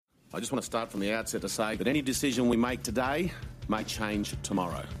I just want to start from the outset to say that any decision we make today may change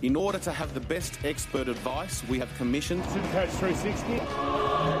tomorrow. In order to have the best expert advice, we have commissioned Supercoach 360.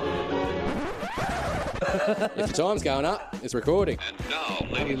 If your time's going up, it's recording. And now,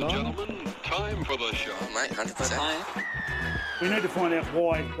 ladies and gentlemen, time for the show. Mate, 100%. We need to find out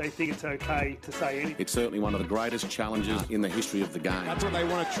why they think it's okay to say anything. It's certainly one of the greatest challenges in the history of the game. That's what they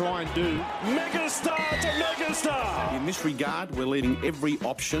want to try and do. Megastar to megastar! In this regard, we're leaving every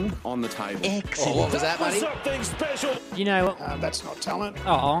option on the table. Excellent. What was that, buddy? Something special. You know, That's not talent.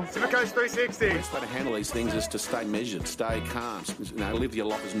 Supercoach 360. The best way to handle these things is to stay measured, stay calm, live your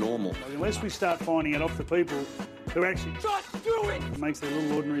life as normal. Unless we start finding it off the people who actually just do it, it makes their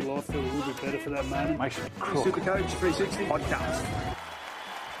little ordinary life feel a little bit better for that moment. Makes it cool. Supercoach 360 podcast.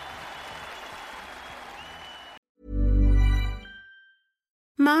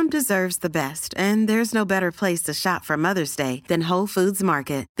 Mom deserves the best, and there's no better place to shop for Mother's Day than Whole Foods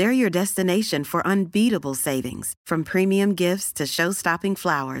Market. They're your destination for unbeatable savings, from premium gifts to show-stopping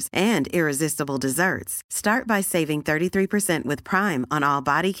flowers and irresistible desserts. Start by saving 33% with Prime on all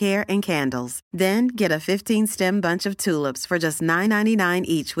body care and candles. Then get a 15-stem bunch of tulips for just $9.99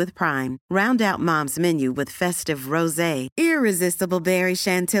 each with Prime. Round out Mom's menu with festive rosé, irresistible berry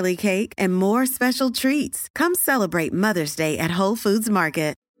chantilly cake, and more special treats. Come celebrate Mother's Day at Whole Foods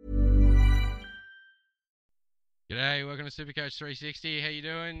Market. G'day, welcome to Supercoach 360. How you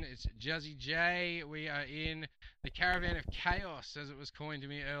doing? It's Juzzy J. We are in the Caravan of Chaos, as it was coined to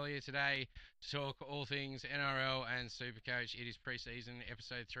me earlier today, to talk all things NRL and Supercoach. It is preseason,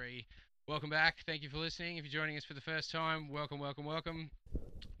 episode 3. Welcome back. Thank you for listening. If you're joining us for the first time, welcome, welcome, welcome.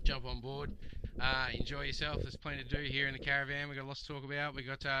 Jump on board. Enjoy yourself. There's plenty to do here in the Caravan. We've got lots to talk about. We've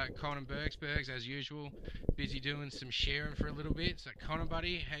got Conan Bergs, as usual, busy doing some sharing for a little bit. So, Conan,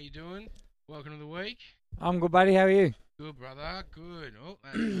 buddy, how you doing? Welcome to the week. I'm good, buddy. How are you? Good, brother. Good. Oh,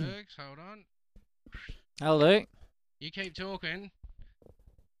 that's Bergs. Hold on. Hello. You keep talking.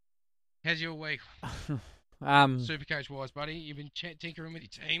 How's your week? Supercoach-wise, buddy. You've been tinkering with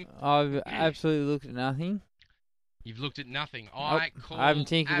your team. I've absolutely looked at nothing. You've looked at nothing. I haven't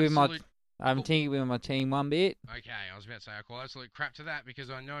tinkered with my team one bit. Okay, I was about to say I call absolute crap to that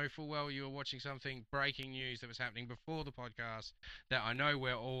because I know full well you were watching something breaking news that was happening before the podcast that I know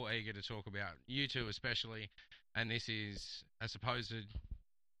we're all eager to talk about. You two especially. And this is a supposed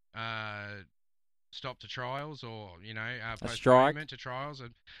stop to trials, or, a strike to trials.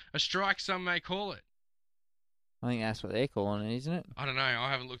 A strike, some may call it. I think that's what they're calling it, isn't it? I don't know.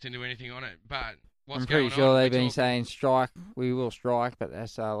 I haven't looked into anything on it, but what's I'm pretty going sure on? they've been saying strike. We will strike, but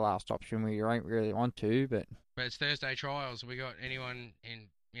that's our last option. We don't really want to, but it's Thursday trials. Have we got anyone in,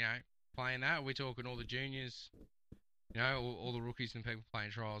 playing that? Are we talking all the juniors, all the rookies and people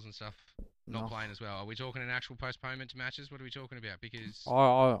playing trials and stuff, not playing as well? Are we talking an actual postponement to matches? What are we talking about? Because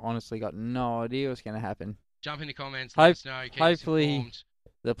I honestly got no idea what's going to happen. Jump in the comments. Let us know. Keep hopefully, us informed.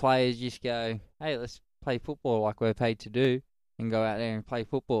 The players just go, hey, let's play football like we're paid to do, and go out there and play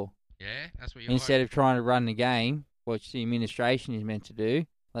football. Yeah, that's what you Instead of trying to run the game, which the administration is meant to do,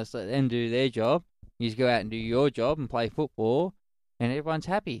 let's let them do their job. You just go out and do your job and play football, and everyone's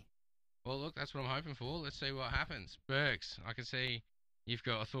happy. Well, look, that's what I'm hoping for. Let's see what happens. Bergs, I can see you've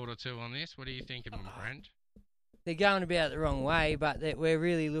got a thought or two on this. What are you thinking, my friend? They're going about it the wrong way, but we're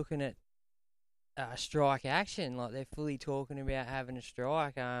really looking at strike action. Like, they're fully talking about having a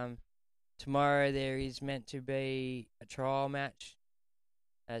strike. Tomorrow there is meant to be a trial match.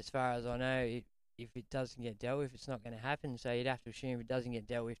 As far as I know, if it doesn't get dealt with, it's not going to happen. So you'd have to assume if it doesn't get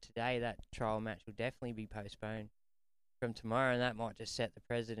dealt with today, that trial match will definitely be postponed from tomorrow, and that might just set the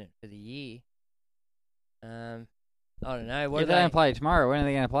precedent for the year. I don't know. If they don't play it tomorrow, when are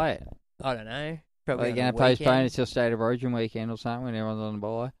they going to play it? I don't know. Probably are they going to postpone it till State of Origin weekend or something when everyone's on the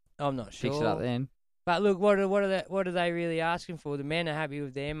bye? I'm not sure. Fix it up then. But look, what are they really asking for? The men are happy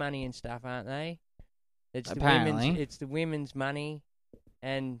with their money and stuff, aren't they? Apparently. It's the women's money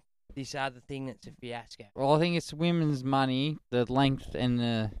and this other thing that's a fiasco. Well, I think it's women's money, the length and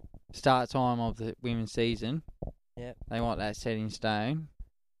the start time of the women's season. Yep. They want that set in stone.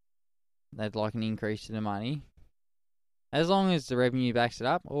 They'd like an increase to the money. As long as the revenue backs it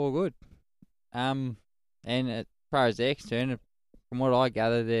up, all good. And as far as they're concerned, from what I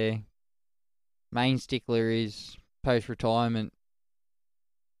gather, their main stickler is post-retirement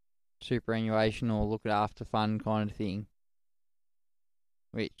superannuation or look after fund kind of thing,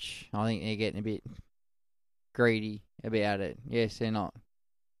 which I think they're getting a bit greedy about it. Yes, they're not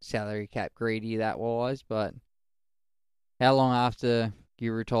salary cap greedy that wise, but how long after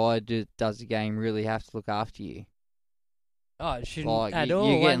you retire does the game really have to look after you? Oh, it shouldn't like at you, all.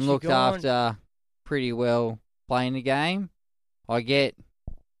 You're getting once looked you're gone. after pretty well playing the game. I get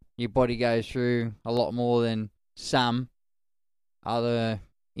your body goes through a lot more than some other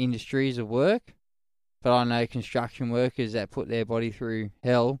industries of work. But I know construction workers that put their body through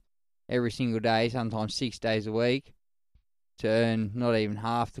hell every single day, sometimes 6 days a week, to earn not even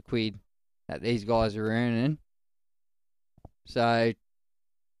half the quid that these guys are earning. So,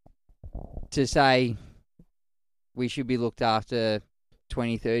 to say we should be looked after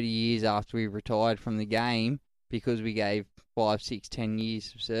 20, 30 years after we retired from the game because we gave 5, 6, 10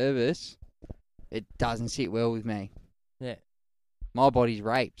 years of service, it doesn't sit well with me. Yeah. My body's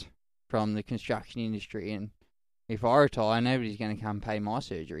raped from the construction industry, and if I retire, nobody's going to come pay my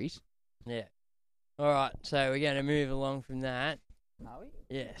surgeries. Yeah. All right, so we're going to move along from that. Are we?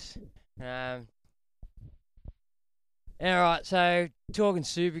 Yes. All right, so talking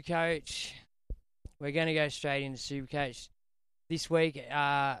Supercoach, we're going to go straight into Supercoach. This week,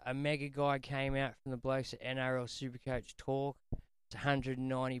 a mega guide came out from the blokes at NRL Supercoach Talk. It's a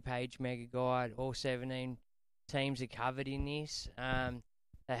 190-page mega guide. All 17 teams are covered in this.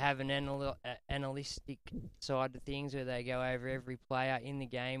 They have an analytic side to things where they go over every player in the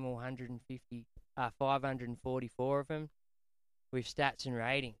game, all 544 of them, with stats and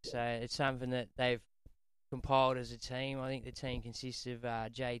ratings. So it's something that they've compiled as a team. I think the team consists of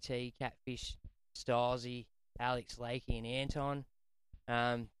JT, Catfish, Stylesy, Alex, Lakey, and Anton.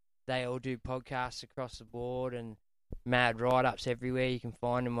 They all do podcasts across the board and mad write-ups everywhere. You can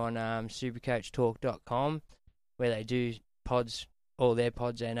find them on supercoachtalk.com, where they do pods, all their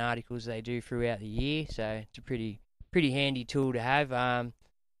pods and articles they do throughout the year. So it's a pretty handy tool to have.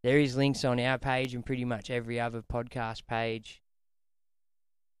 There is links on our page and pretty much every other podcast page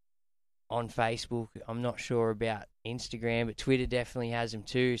on Facebook. I'm not sure about Instagram, but Twitter definitely has them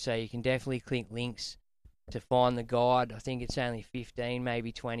too. So you can definitely click links to find the guide. I think it's only $15,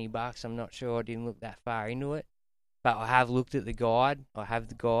 maybe $20. I'm not sure. I didn't look that far into it, but I have looked at the guide. I have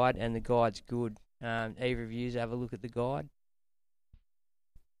the guide, and the guide's good. Either of you have a look at the guide?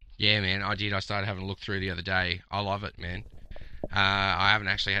 Yeah, man, I did. I started having a look through the other day. I love it, man. I haven't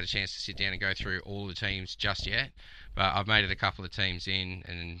actually had a chance to sit down and go through all the teams just yet, but I've made it a couple of teams in,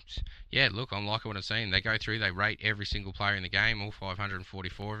 and yeah, look, I'm liking what I've seen. They go through, they rate every single player in the game, all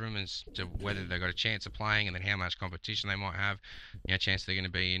 544 of them, as to whether they've got a chance of playing, and then how much competition they might have, chance they're going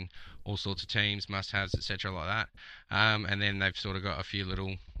to be in all sorts of teams, must-haves, etc. like that. And then they've sort of got a few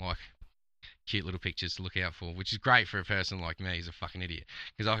little, cute little pictures to look out for, which is great for a person like me who's a fucking idiot,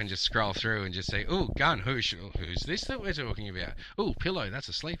 because I can just scroll through and just say, oh, gun, who's this that we're talking about? Oh, pillow, that's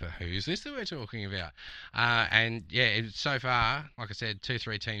a sleeper, who's this that we're talking about? And yeah, so far, like I said,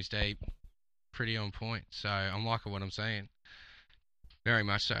 2-3 teams deep, pretty on point, so I'm liking what I'm seeing, very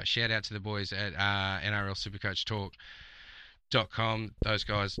much so. Shout out to the boys at NRL Supercoach.com. Those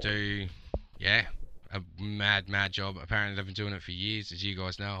guys do, a mad job. Apparently they've been doing it for years. As you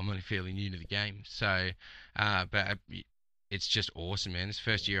guys know, I'm only fairly new to the game. So, but it's just awesome, man. It's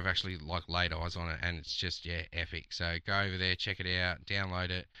the first year I've actually laid eyes on it, and it's just, epic. So go over there, check it out, download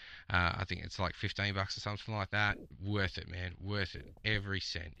it. I think it's like $15 or something like that. Worth it, man. Worth it. Every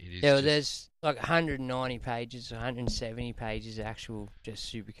cent. It is. Yeah, well, there's like 190 pages, 170 pages of actual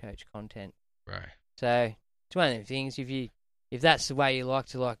just Supercoach content. Right. So it's one of the things, if that's the way you like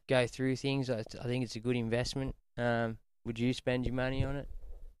to go through things, I think it's a good investment. Would you spend your money on it?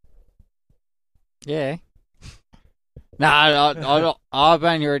 Yeah. No, I've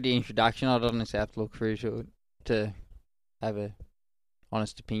only read the introduction. I don't necessarily have to look through to have a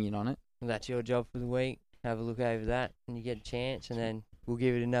honest opinion on it. Well, that's your job for the week. Have a look over that when you get a chance, and then we'll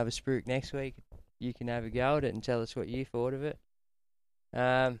give it another spruik next week. You can have a go at it and tell us what you thought of it.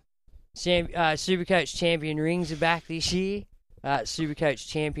 Supercoach Champion rings are back this year.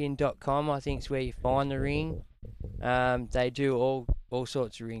 Supercoachchampion.com, I think, is where you find the ring. They do all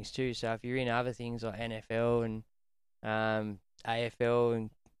sorts of rings too. So if you're in other things like NFL and AFL, and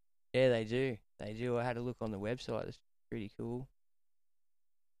they do. I had a look on the website. It's pretty cool.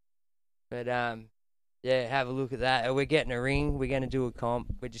 But have a look at that. We're getting a ring. We're going to do a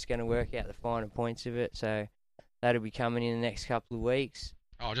comp. We're just going to work out the finer points of it. So that'll be coming in the next couple of weeks.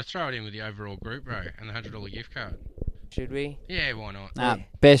 Oh, just throw it in with the overall group, bro, and the $100 gift card. Should we? Yeah, why not?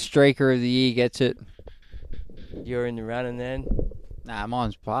 Best streaker of the year gets it. You're in the running then? Nah,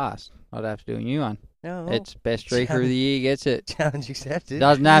 mine's passed. I'd have to do a new one. No. It's best streaker of the year gets it. Challenge accepted.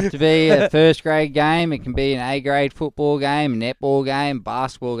 Doesn't have to be a first grade game. It can be an A grade football game, netball game,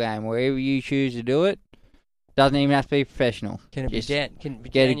 basketball game, wherever you choose to do it. Doesn't even have to be professional. Can it be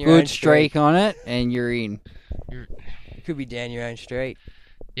get a good streak on it, and you're in. Could be down your own street.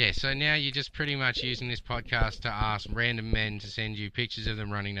 Yeah, so now you're just pretty much using this podcast to ask random men to send you pictures of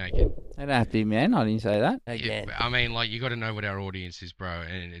them running naked. They don't have to be men. I didn't say that. Again. Yeah, I mean, like, you got to know what our audience is, bro,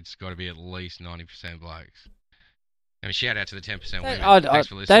 and it's got to be at least 90% blokes. I mean, shout out to the 10% women. Thanks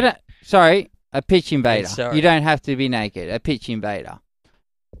for listening. Sorry, a pitch invader. sorry. You don't have to be naked. A pitch invader.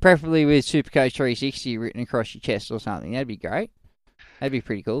 Preferably with Supercoach 360 written across your chest or something. That'd be great. That'd be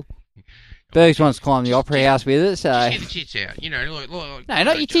pretty cool. Bergs wants to climb the Opera House with it, so... Just get the tits out. You know, look, No,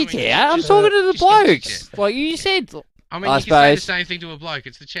 not your tits out. I'm talking to the blokes. Like you said. I mean, I you can say the suppose. same thing to a bloke.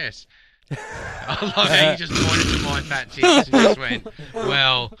 It's the chest. I love how you just pointed to my fat tits and just went,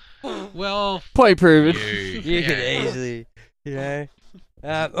 well... Point proven. You could easily, you know.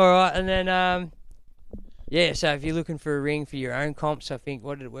 All right, and then, yeah, so if you're looking for a ring for your own comps, I think,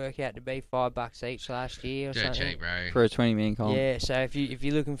 what did it work out to be? $5 each last year or Dirt something? cheap, bro. For a 20-man comp. Yeah, so if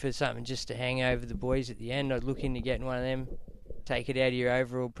you're looking for something just to hang over the boys at the end, I'd look into getting one of them. Take it out of your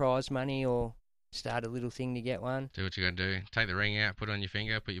overall prize money or start a little thing to get one. Do what you got to do. Take the ring out, put it on your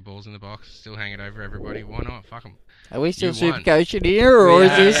finger, put your balls in the box, still hang it over everybody. Why not? Fuck them. Are we still You won. Supercoaching here, or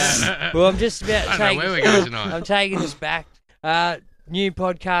is this... Well, I'm just about to I don't take... know where we're going tonight. I'm taking this back. New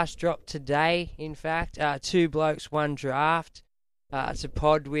podcast dropped today, in fact. Two Blokes, One Draft. It's a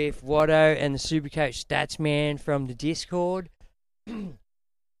pod with Watto and the Supercoach Statsman from the Discord.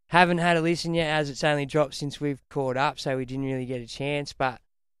 Haven't had a listen yet, as it's only dropped since we've caught up, so we didn't really get a chance, but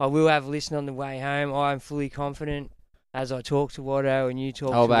I will have a listen on the way home. I'm fully confident as I talk to Watto and you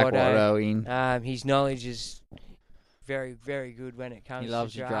talk I'll to back Watto. Watto in. His knowledge is very, very good when it comes He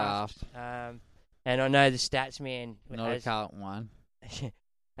loves to the draft. draft. And I know the Statsman... Not a Carlton one.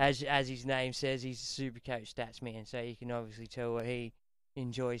 As his name says, he's a Supercoach Statsman, so you can obviously tell what he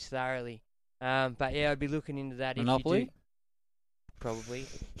enjoys thoroughly. But yeah, I'd be looking into that. Monopoly? If you do, probably.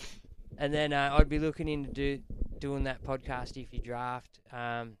 And then I'd be looking into doing that podcast if you draft.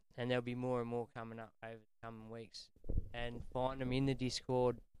 And there'll be more and more coming up over the coming weeks. And find them in the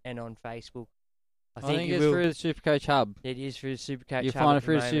Discord and on Facebook. I think it's through the Supercoach Hub. It is through the Supercoach Hub. You find it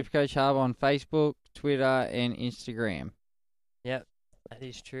through the Supercoach Hub on Facebook, Twitter, and Instagram. Yep, that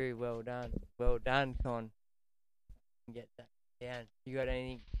is true. Well done. Well done, Con. Get that down. You got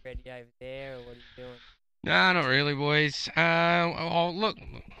anything ready over there, or what are you doing? Nah, not really, boys. Look,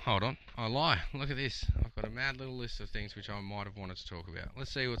 hold on. I lie. Look at this. I've got a mad little list of things which I might have wanted to talk about.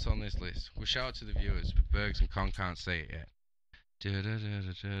 Let's see what's on this list. We'll show it to the viewers, but Bergs and Con can't see it yet.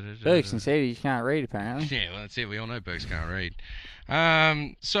 Bergs and said he can't read, apparently. Yeah, well, that's it. We all know Bergs can't read.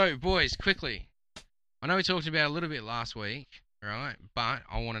 So, boys, quickly. I know we talked about it a little bit last week, right? But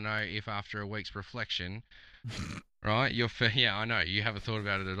I want to know if after a week's reflection, right, yeah, I know, you haven't thought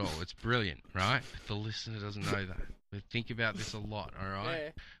about it at all. It's brilliant, right? The listener doesn't know that. We think about this a lot, all right?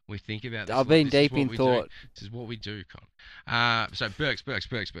 Yeah. We think about this I've been deep in thought. This is what we do, Con. So, Bergs,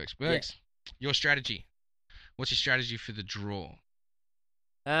 Yeah. your strategy. What's your strategy for the draw?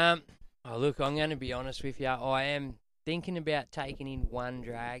 Oh, look, I'm going to be honest with you. I am thinking about taking in one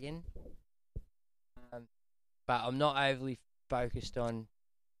dragon, but I'm not overly focused on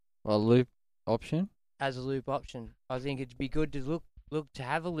A loop option? as a loop option. I think it'd be good to look to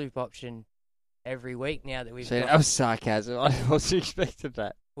have a loop option every week now that we've See, got... that was sarcasm. I wasn't expecting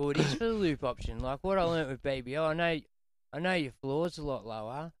that. Well, it is for the loop option. Like what I learnt with BBO, I know your floor's a lot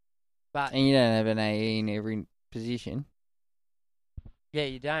lower, but... And you don't have an AE in every position. Yeah,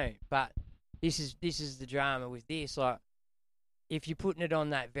 you don't. But this is the drama with this. Like, if you're putting it on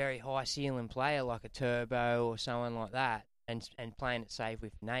that very high ceiling player like a Turbo or someone like that, and playing it safe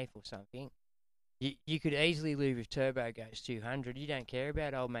with Nath or something, you could easily lose if Turbo goes 200. You don't care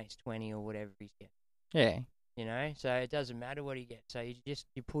about old mate's 20 or whatever he's getting. Yeah. You know, so it doesn't matter what he gets. So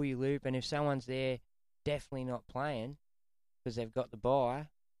you pull your loop, and if someone's there, definitely not playing because they've got the buy.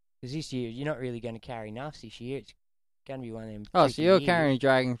 Because this year you're not really going to carry nuffs this year. It's going to be one of them. Oh, so you're years. carrying a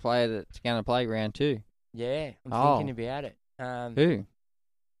Dragon player that's going to play round 2? Yeah, I'm thinking about it. Who?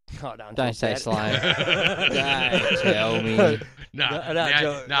 Oh, don't say Sloan. Don't tell me. Oh my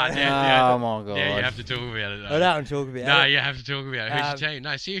God. Yeah, you have to talk about it. I don't talk about it. No, you have to talk about it. Who's your team?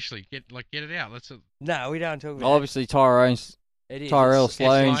 No, seriously, get it out. No, we don't talk about Obviously, Tyrell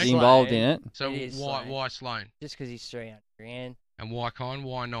Sloan's involved in it. So why Sloan? Just because he's 300 grand. And why Con?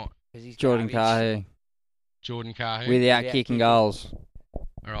 Why not? Because he's Jordan garbage. Cahill. Without kicking goals.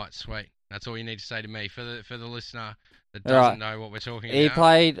 All right, sweet. That's all you need to say to me for the listener that doesn't know what we're talking about. He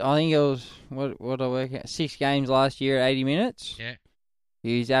played, I think it was, what I work out, 6 games last year at 80 minutes. Yeah.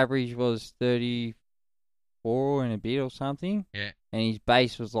 His average was 34 and a bit or something. Yeah. And his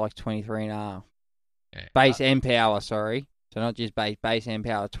base was like 23.5. Yeah. Base and power, sorry. So not just base and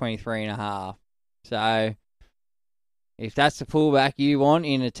power, 23.5. So if that's the fullback you want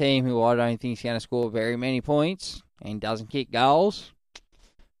in a team who I don't think is going to score very many points and doesn't kick goals,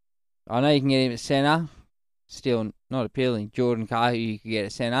 I know you can get him at centre. Still not appealing. Jordan Carr, who you could get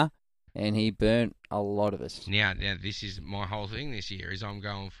at centre, and he burnt a lot of us. Now, this is my whole thing this year, is I'm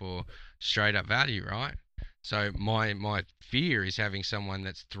going for straight up value, right? So my fear is having someone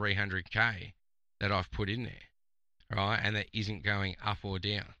that's 300k that I've put in there, right, and that isn't going up or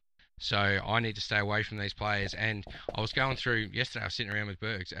down. So I need to stay away from these players. And I was going through yesterday. I was sitting around with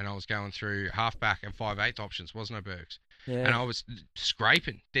Bergs, and I was going through halfback and 5/8 options. Was no Bergs, and I was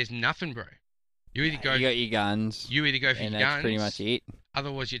scraping. There's nothing, bro. You either go. You got your guns. You either go for and your that's guns. pretty much it.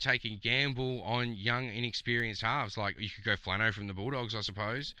 Otherwise, you're taking gamble on young, inexperienced halves. Like you could go Flano from the Bulldogs, I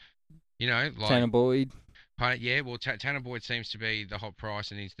suppose. You know, like Tanner Boyd. Yeah, well, Tanner Boyd seems to be the hot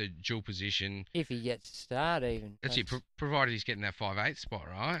price, and he's the dual position. If he gets to start, even. That's it. Provided he's getting that 5/8 spot,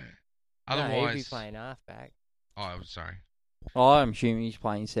 right? No, Otherwise, he'd be playing halfback. Oh, sorry. I'm assuming he's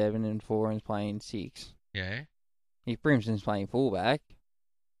playing 7 and Foran's playing 6. Yeah. If Brimson's playing fullback,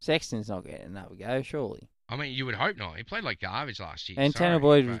 Sexton's not getting another go, surely. I mean, you would hope not. He played like garbage last year. And Tanner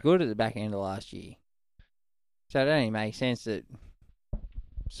Boyd was good at the back end of last year. So it only makes sense that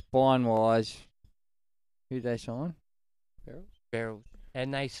spine-wise, who'd they sign? Beryl.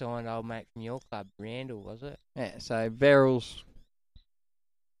 And they signed old mate from your club, Randall, was it? Yeah, so Beryl's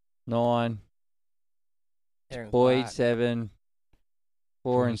 9, Aaron Boyd Clark. 7,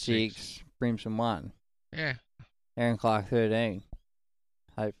 4 4 and and 6, Brimson 1. Yeah. Aaron Clark 13,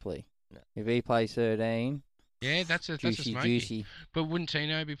 hopefully. No. If he plays 13, Yeah, that's a juicy, smoky. juicy. But wouldn't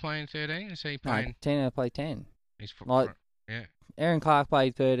Tino be playing 13? Is he No, playing? Tino played 10. He's Like- yeah. Aaron Clark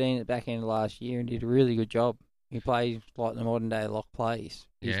played 13 at the back end of last year and did a really good job. He plays like the modern day lock plays.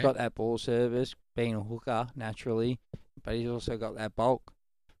 He's Yeah. got that ball service, being a hooker naturally, but he's also got that bulk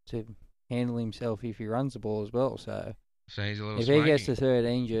to handle himself if he runs the ball as well. So So he's a little if smoky. he gets the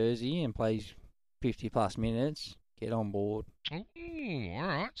 13 jersey and plays 50 plus minutes, get on board. Ooh, all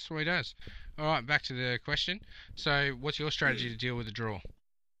right, sweet as. All right, back to the question. So, what's your strategy to deal with the draw?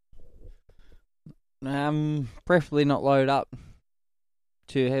 Preferably not load up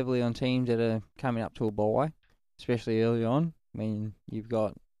too heavily on teams that are coming up to a bye, especially early on when you've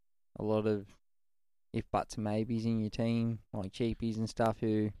got a lot of if buts and maybes in your team, like cheapies and stuff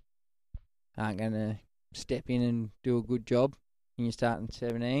who aren't going to step in and do a good job when you're starting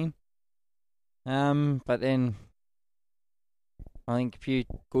 17. But then I think a few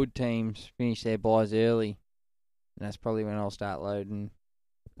good teams finish their buys early, and that's probably when I'll start loading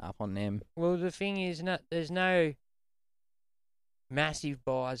up on them. Well, the thing is, there's no massive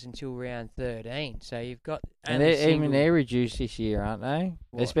buys until round 13, so you've got And they're reduced this year, aren't they?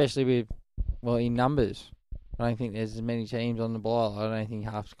 What? Especially with, in numbers. I don't think there's as many teams on the bye. I don't think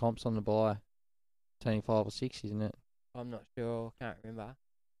half the comp's on the bye. It's only 5 or 6, isn't it? I'm not sure, can't remember.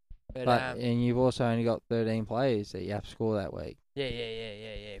 But and you've also only got 13 players that you have to score that week.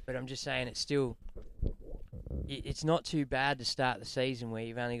 Yeah. But I'm just saying it's not too bad to start the season where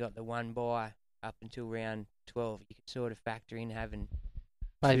you've only got the one bye up until round 12. You could sort of factor in having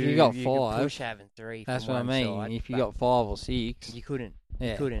But two, if you got could 5, push having 3. that's from what I one mean. side, If you but got 5 or 6, you couldn't.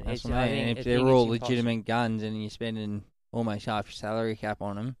 yeah, couldn't. that's It's- what I I mean. think- If I they're think all it's impossible. legitimate guns and you're spending almost half your salary cap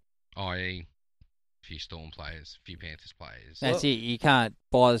on them, I.e., a few Storm players, a few Panthers players. that's it. You can't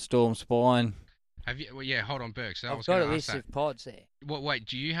buy the Storm spine. Have you? Well, yeah, hold on, Burke. So I I've was got a going to list ask that. of pods there. Wait,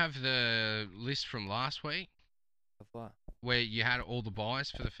 do you have the list from last week Of what? where you had all the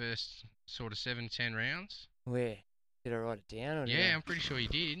buys for the first sort of 7-10 rounds? Where? Did I write it down? Or did Yeah, I I'm pretty sure you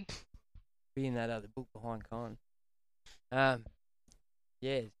did. be in that other book behind Con?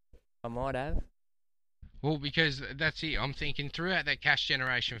 Yeah, I might have. Well, because that's it. I'm thinking throughout that cash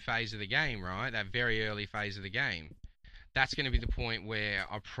generation phase of the game, right? That very early phase of the game. That's going to be the point where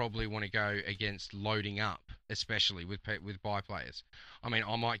I probably want to go against loading up, especially with buy players. I mean,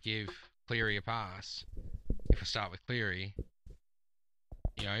 I might give Cleary a pass if I start with Cleary,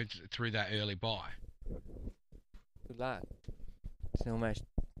 through that early buy. Good luck. It's almost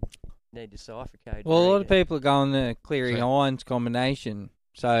need the cipher code. Well, a to lot read of it. people are going the Cleary Hines combination.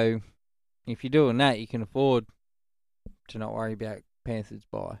 So if you're doing that, you can afford to not worry about Panthers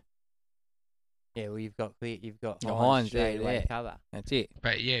buy. Yeah, well, you've got The Hines Hines straight there, away yeah. cover. That's it.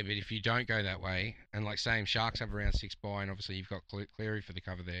 But but if you don't go that way, and like same Sharks have around 6 buy, and obviously you've got Cleary for the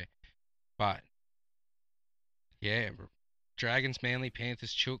cover there. But yeah, Dragons, Manly,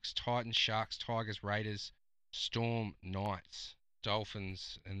 Panthers, Chooks, Titans, Sharks, Tigers, Raiders, Storm, Knights,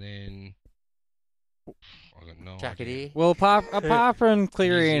 Dolphins, and then I got no idea. Jacketeer. Well, apart from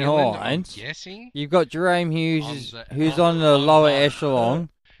Cleary and New Zealand, I'm Hines, guessing. you've got Jerome Hughes, who's on the I'm lower the- echelon.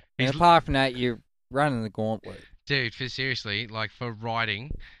 And He's- apart from that, you're running the gauntlet. Dude, seriously, like for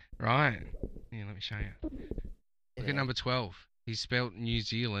writing, right? Yeah, let me show you. Look at number 12. He's spelt New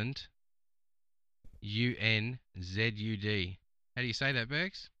Zealand. UNZUD. How do you say that,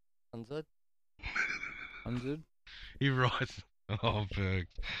 Bergs? Unzud. He writes. Oh,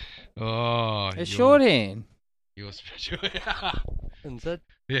 Bergs. Oh. It's shorthand. You're special. Unzud.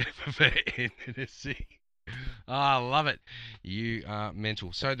 Yeah, for N and a C. Oh, I love it. You are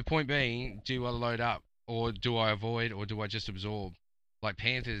mental. So the point being, do I load up, or do I avoid, or do I just absorb? Like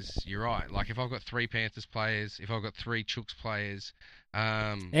Panthers, you're right. Like if I've got 3 Panthers players, if I've got 3 Chooks players,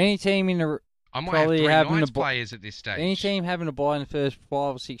 any team in the I might have 3 Knights players at this stage. Any team having a bye in the first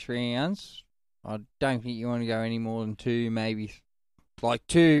 5 or 6 rounds, I don't think you want to go any more than 2, maybe like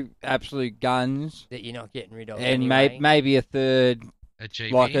 2 absolute guns that you're not getting rid of. And anyway. maybe a third, a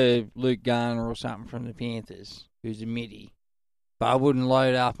GB? like a Luke Garner or something from the Panthers, who's a midi. But I wouldn't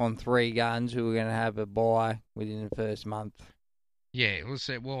load up on 3 guns who are going to have a bye within the first month. Yeah, we'll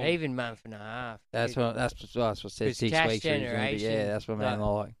say, well, even month and a half. That's what said 6 weeks. Yeah, that's what I mean.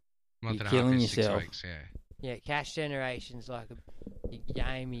 Like month you're and killing a half is yourself. 6 weeks, yeah. Yeah, cash generation's like your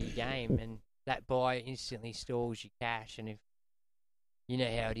game, and that buy instantly stalls your cash. And if you know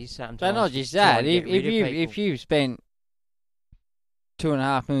how it is sometimes. But not just that. If you've spent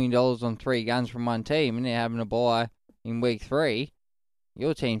 $2.5 million on 3 guns from one team and they're having a buy in week 3,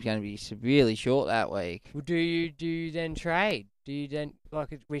 your team's going to be severely short that week. Well, do you then trade? Do you then,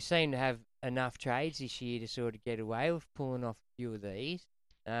 like, we seem to have enough trades this year to sort of get away with pulling off a few of these.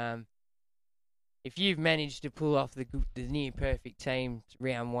 If you've managed to pull off the near perfect team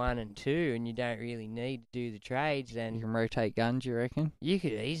round 1 and 2, and you don't really need to do the trades, then You can rotate guns, you reckon? you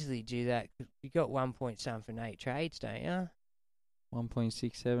could easily do that. You got 1.8 trades, don't you?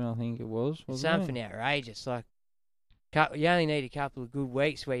 1.67, I think it was. Something outrageous. Like, you only need a couple of good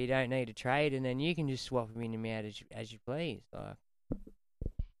weeks where you don't need a trade, and then you can just swap them in and out as you please. Like,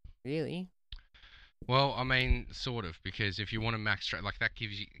 really? Well, I mean, sort of, because if you want to max trade, like that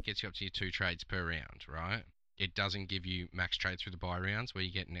gets you up to your 2 trades per round, right? It doesn't give you max trades through the bye rounds where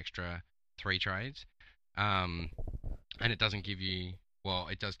you get an extra 3 trades, and it doesn't give you. Well,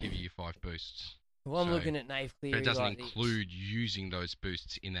 it does give you 5 boosts. Well, I'm looking at Nave Cleary. But it doesn't like include using those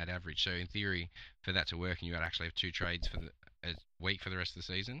boosts in that average. So in theory, for that to work, and you would actually have 2 trades for a week for the rest of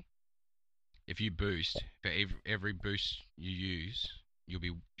the season. If you boost, for every boost you use, you'll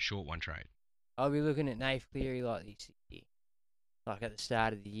be short 1 trade. I'll be looking at Nave Cleary like this year. Like at the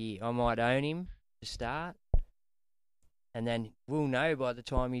start of the year. I might own him to start. And then we'll know by the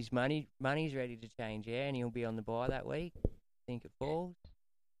time his money's ready to change, and he'll be on the buy that week. I think it falls.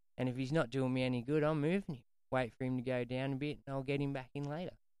 And if he's not doing me any good, I'm moving him. Wait for him to go down a bit, and I'll get him back in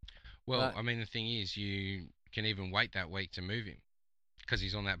later. Well, I mean, the thing is, you can even wait that week to move him because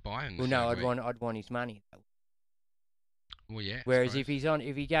he's on that buy. Well, no, I'd want his money. Well, yeah. Whereas if he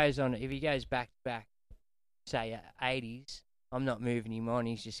goes back to back, say 80s, I'm not moving him on.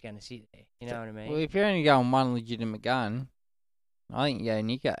 He's just going to sit there. You know what I mean? Well, if you're only going one legitimate gun, I think you go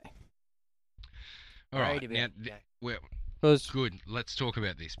Nico. All right, now, good. Let's talk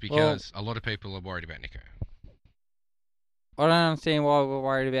about this because a lot of people are worried about Nico. I don't understand why we're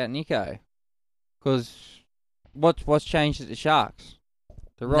worried about Nico. Because what's changed at the Sharks?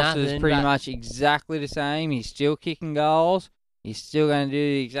 The roster is pretty much exactly the same. He's still kicking goals. He's still going to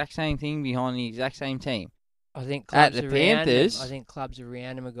do the exact same thing behind the exact same team. I think clubs at the Panthers. I think clubs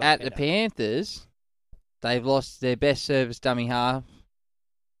around him have got at better. the Panthers. They've lost their best service dummy half.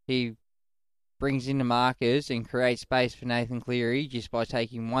 He brings in the markers and creates space for Nathan Cleary just by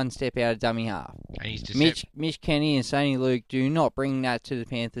taking one step out of dummy half. And he's Mitch Kenny and Sonny Luke do not bring that to the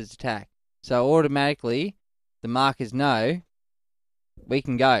Panthers' attack. So automatically, the markers know we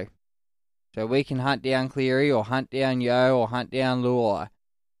can go. So we can hunt down Cleary or hunt down Yo or hunt down Luai.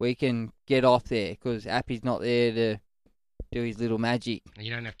 We can get off there because Appy's not there to do his little magic. And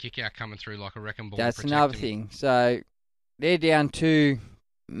you don't have kick out coming through like a wrecking ball. That's another thing. So they're down 2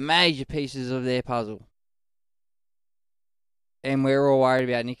 major pieces of their puzzle. And we're all worried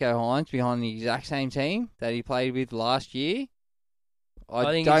about Nico Hines behind the exact same team that he played with last year.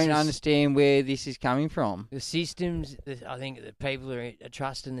 I don't understand where this is coming from. The systems, I think the people are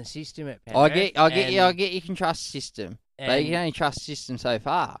trusting the system at Penrith. I get you can trust the system. But you can only trust the system so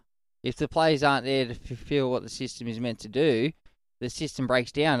far. If the players aren't there to fulfill what the system is meant to do, the system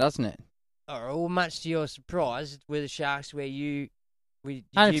breaks down, doesn't it? Well, much to your surprise, were the Sharks where you...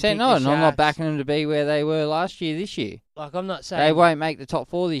 100% not, and I'm not backing them to be where they were last year, this year. Like, I'm not saying... They won't make the top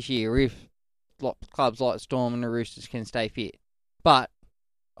 4 this year if clubs like Storm and the Roosters can stay fit. But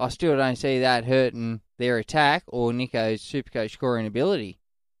I still don't see that hurting their attack or Nico's Supercoach scoring ability.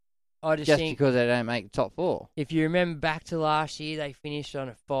 I just just think because they don't make the top 4. if you remember back to last year, they finished on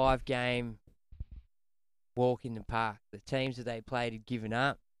a 5-game walk in the park. The teams that they played had given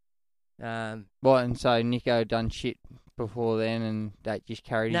up. And so Nico done shit before then, and that just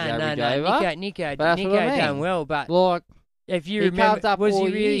carried his average over. Nico But that's what I mean. done well, but Like, if you he remember, carved up was all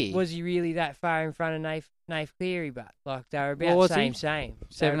he really year. was he really that far in front of Nath Cleary? But like they were about was he? same.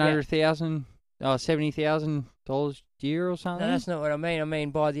 $700,000, $70,000 a year or No, something. that's not what I mean. I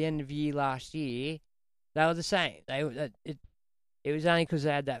mean by the end of year last year, they were the same. It was only because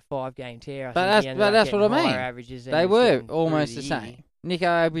they had that 5-game tear. I But think that's what I mean. Averages than They he was were getting through almost the the year. same. Nico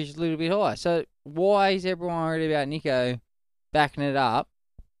averaged a little bit higher. So why is everyone worried about Nico backing it up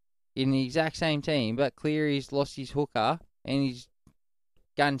in the exact same team, but Cleary's lost his hooker and he's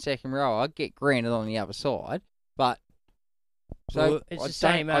gun second rower, get granted on the other side, but so Well, it's I the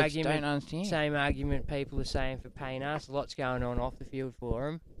same don't- I just argument. don't understand. Same argument people are saying for Payne Haas. Lots going on off the field for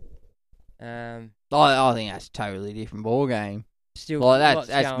him. I think that's a totally different ball game. Still, Like lots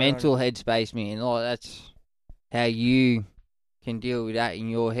that's going mental on. headspace, man. Like that's how you can deal with that in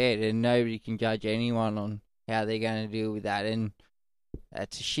your head, and nobody can judge anyone on how they're going to deal with that, and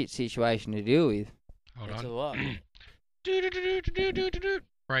that's a shit situation to deal with. Hold That's on. a lot.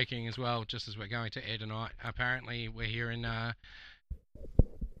 Breaking as well, just as we're going to air tonight. Apparently, we're hearing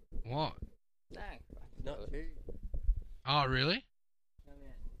what? Not too. Oh, really?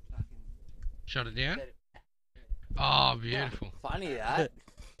 Shut it down. Oh, beautiful. Funny that.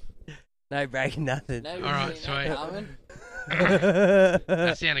 No breaking nothing. All right, sweet. no,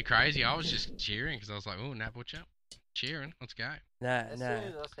 That sounded crazy. I was just cheering because I was like, "Oh, Nat Butcher, cheering. Let's go." no.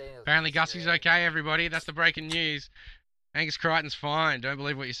 Apparently, Gussie's okay. Everybody, that's the breaking news. Angus Crichton's fine. Don't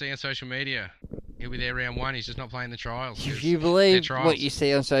believe what you see on social media. He'll be there round 1. He's just not playing the trials. If 'cause you they're believe trials. what you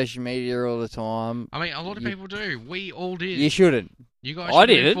see on social media all the time, I mean, a lot of people do. We all did. you shouldn't. You guys I should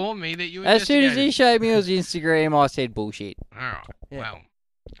did it. inform me that you As soon as he investigated. showed me his Instagram, I said bullshit. All right. Yeah. Well,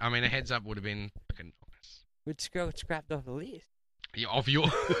 I mean, a heads up would have been fucking nice. We'd scrapped off the list. Yeah, of your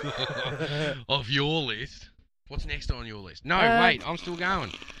of your list. What's next on your list? No, Um, wait, I'm still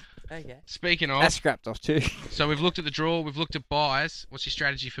going. Okay. Speaking of, That's scrapped off too. so we've looked at the draw, we've looked at buys. What's your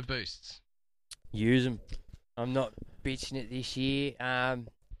strategy for boosts? Use them. I'm not bitching it this year.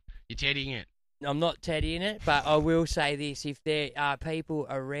 You're teddying it. I'm not teddying it, but I will say this: if there are people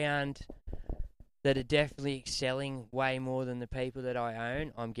around that are definitely excelling way more than the people that I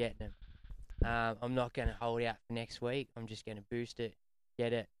own, I'm getting them. I'm not going to hold out for next week. I'm just going to boost it,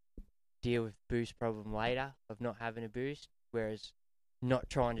 get it, deal with the boost problem later of not having a boost. Whereas not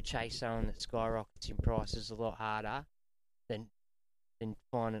trying to chase someone that skyrockets in price is a lot harder than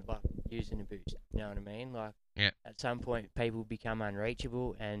finding like using a boost. You know what I mean? Like at some point people become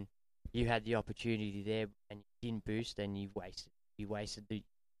unreachable, and you had the opportunity there and you didn't boost, then you wasted the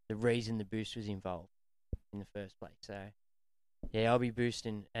reason the boost was involved in the first place. So yeah, I'll be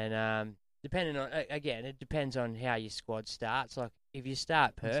boosting, and depending on again, it depends on how your squad starts. Like if you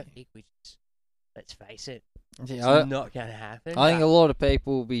start perfect, which is, let's face it, it's not going to happen. I think a lot of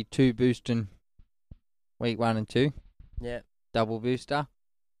people will be two boosting week 1 and 2. Yeah. Double booster.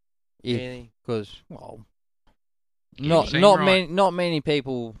 Really? Because, well, Yeah, not many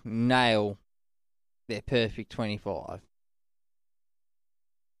people nail their perfect 25.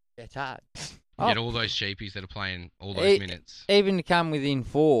 It's hard. You get all those cheapies that are playing all those minutes. Even to come within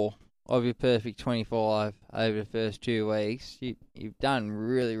 4 of your perfect 25 over the first 2 weeks, you've done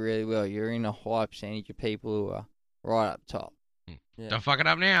really, really well. You're in a high percentage of people who are right up top. Yeah. Don't fuck it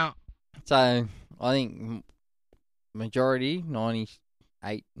up now. So I think majority,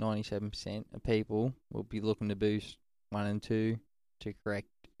 98, 97% of people will be looking to boost 1 and 2 to correct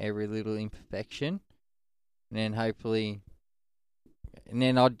every little imperfection. And then hopefully, and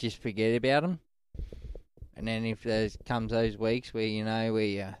then I'd just forget about them. And then if there's comes those weeks where where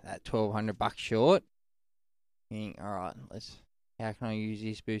you're at $1,200 short, you think, all right, how can I use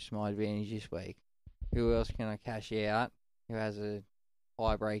this boost to my advantage this week? Who else can I cash out? Who has a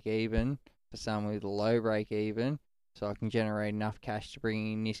high break even for someone with a low break even, so I can generate enough cash to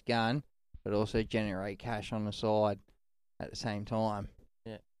bring in this gun, but also generate cash on the side at the same time.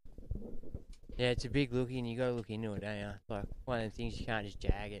 Yeah. Yeah, it's a big look in. You got to look into it, don't you? Like one of the things, you can't just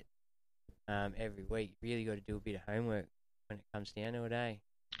jag it every week. You really got to do a bit of homework when it comes down to it, eh?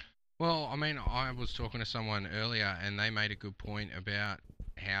 Well, I mean, I was talking to someone earlier, and they made a good point about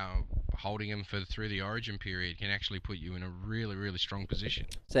how holding them through the Origin period can actually put you in a really, really strong position.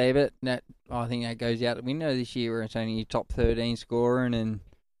 Save it. I think that goes out the window this year, where it's only your top 13 scoring, and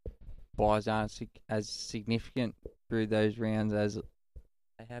buys aren't as significant through those rounds as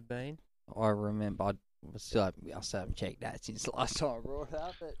They have been. I remember. I still haven't checked that since the last time I brought it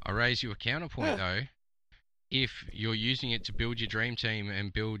up. But I raise you a counterpoint though. If you're using it to build your dream team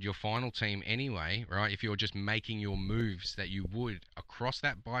and build your final team anyway, right? If you're just making your moves that you would across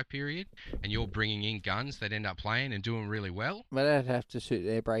that bye period, and you're bringing in guns that end up playing and doing really well, but they'd have to suit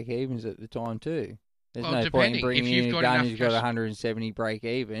their break evens at the time too. There's Well, no point depending. in If bringing you've in a got gun enough who's got cash- 170 break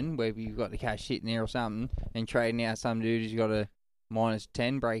even, whether you've got the cash sitting there or something, and trading out some dude who's got a minus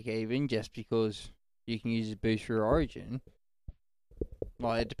 10 break even just because you can use a boost for Origin.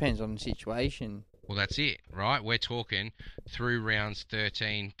 Like, it depends on the situation. well, that's it, right? We're talking through rounds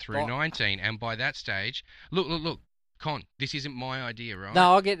 13 through Oh. 19, and by that stage, look, Con, this isn't my idea, right?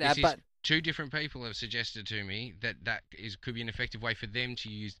 No, I get that, This is but two different people have suggested to me that could be an effective way for them to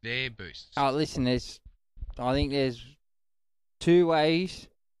use their boosts. listen, I think there's two ways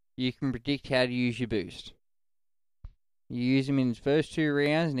you can predict how to use your boost. You use them in the first two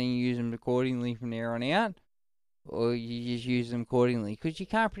rounds, and then you use them accordingly from there on out, or you just use them accordingly. Because you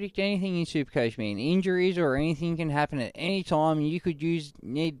can't predict anything in Supercoach, man. Injuries or anything can happen at any time, and you could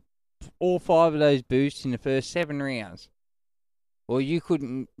need all 5 of those boosts in the first 7 rounds. Or you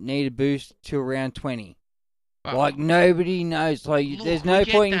couldn't need a boost till round 20. Like, nobody knows. Like, Look, there's we no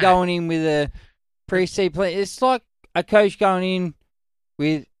get point in that. going in with a pre-seed plan. It's like a coach going in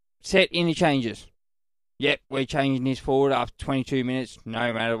with set interchanges. Yep, we're changing this forward after 22 minutes,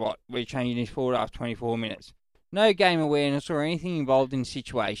 no matter what. We're changing this forward after 24 minutes. No game awareness or anything involved in the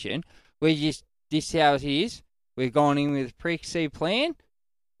situation. We're just, this is how it is. We're going in with a pre-seed plan.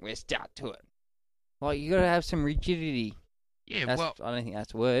 We're stuck to it. Like, you got to have some rigidity. Yeah, I don't think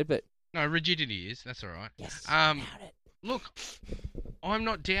that's a word, but no, rigidity is. That's all right. yes. Look, I'm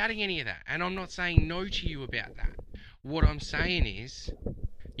not doubting any of that, and I'm not saying no to you about that. What I'm saying is,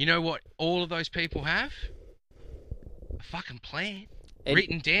 you know what all of those people have? A fucking plan.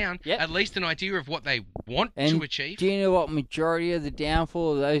 Written down, at least an idea of what they want to achieve. Do you know what majority of the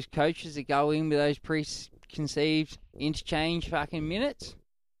downfall of those coaches that go in with those preconceived interchange fucking minutes?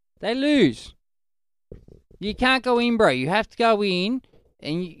 They lose. You can't go in, bro. You have to go in,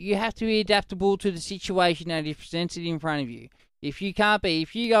 and you have to be adaptable to the situation that is presented in front of you. If you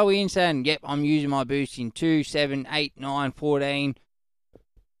go in saying, yep, I'm using my boost in 2, 7, 8, 9, 14,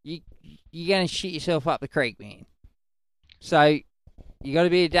 you're going to shit yourself up the creek, man. So, you got to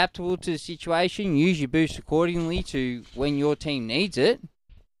be adaptable to the situation, use your boost accordingly to when your team needs it,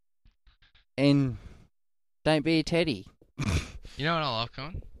 and don't be a teddy. You know what I love,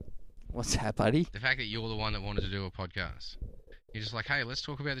 Con? What's that, buddy? The fact that you're the one that wanted to do a podcast. You're just like, hey, let's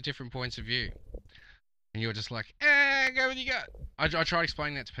talk about the different points of view. And you're just like, go with your gut. I try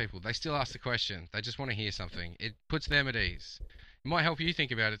explaining that to people. They still ask the question. They just want to hear something. It puts them at ease. It might help you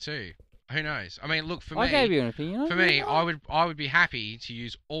think about it too. Who knows? I mean, look, for me... I gave you an opinion. For me, I would be happy to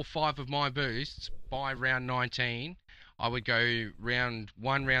use all 5 of my boosts by round 19. I would go round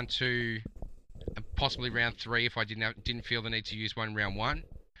 1, round 2, and possibly round 3 if I didn't feel the need to use one round 1.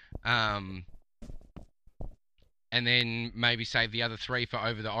 And then maybe save the other 3 for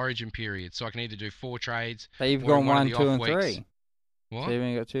over the Origin period, so I can either do 4 trades. So you've or gone one 1, of 2, the and off 3. weeks. What? So you've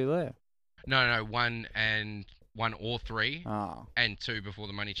only got 2 left. No, 1 or 3, Oh. and 2 before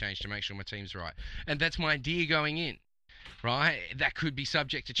the money change to make sure my team's right. And that's my idea going in, right? That could be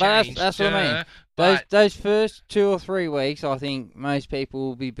subject to But change. that's what I mean. But Those first 2 or 3 weeks, I think most people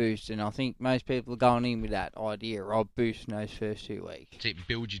will be boosting. I think most people are going in with that idea of boosting those first 2 weeks. to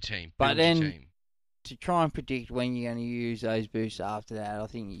build your team. But build your then, team. to try and predict when you're going to use those boosts after that, I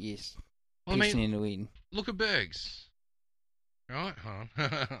think you're just Well, I pissing mean, in the wind. Look at Bergs. Right? Hold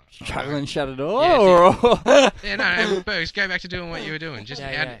on. Struggling to shut it Yeah, off? yeah, no, Bergs, go back to doing what you were doing, just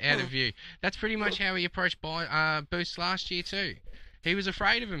Yeah, out of view. That's pretty much how he approached boosts last year too. He was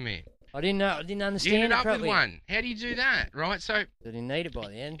afraid of him, man. I didn't You understand ended it up with properly. one. How do you do that, right? So I didn't need it by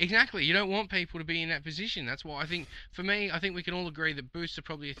the end. exactly, you don't want people to be in that position. That's why I think, for me, I think we can all agree that boosts are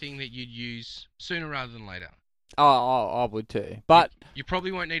probably a thing that you'd use sooner rather than later. Oh, I would too. But You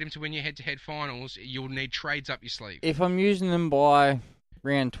probably won't need them to win your head-to-head finals. You'll need trades up your sleeve. if I'm using them by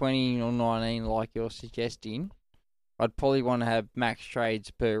round 20 or 19 like you're suggesting, I'd probably want to have max trades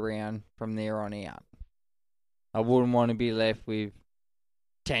per round from there on out. I wouldn't want to be left with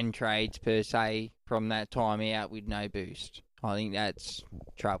 10 trades per se from that time out with no boost. I think that's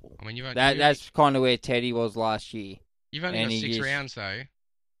trouble. I mean, That's kind of where Teddy was last year. You've only and got he 6 just- rounds, though.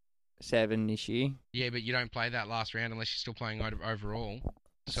 7 this year. Yeah, but you don't play that last round unless you're still playing overall.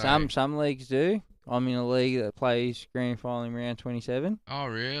 So, Some leagues do. I'm in a league that plays grand final in round 27. Oh,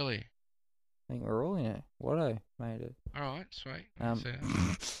 really? I think we're all in it. Watto made it. All right, sweet.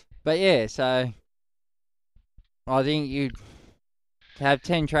 But yeah, so I think have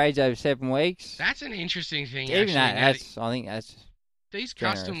 10 trades over 7 weeks. That's an interesting thing. Even actually. I think that's these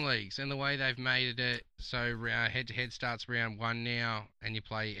generous. custom leagues and the way they've made it so head-to-head starts round 1 now, and you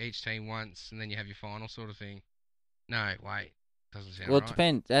play each team once, and then you have your final sort of thing. No, wait. Doesn't sound Well, right. it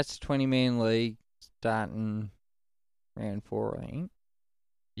depends. That's 20-man league starting round 4, I think.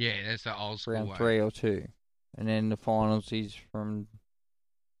 Yeah, that's the old school Round way. 3 or 2. And then the finals is from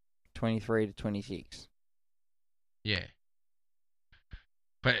 23 to 26. Yeah.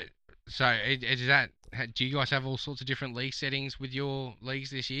 But, so, is that... Do you guys have all sorts of different league settings with your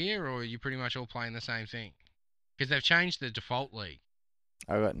leagues this year, or are you pretty much all playing the same thing? Because they've changed the default league.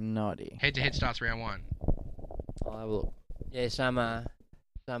 I got no idea. Head-to-head starts round 1. I'll have a look. Yeah, some are.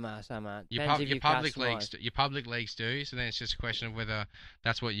 Your public leagues do, so then it's just a question of whether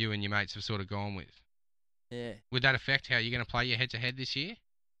that's what you and your mates have sort of gone with. Yeah. Would that affect how you're going to play your head-to-head this year?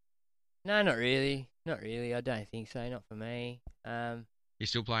 No, not really. Not really. I don't think so. Not for me. You're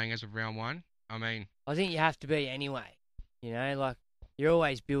still playing as of round 1? I mean... I think you have to be anyway. You know, like, you're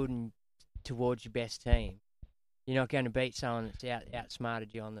always building towards your best team. You're not going to beat someone that's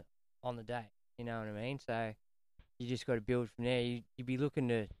outsmarted you on the day. You know what I mean? So you just got to build from there. You'd be looking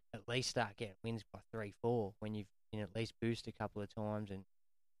to at least start getting wins by 3-4 when you've at least boost a couple of times and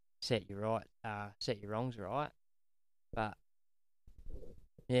set your wrongs right. But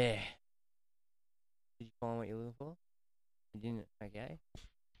yeah, did you find what you're looking for? You didn't. Okay,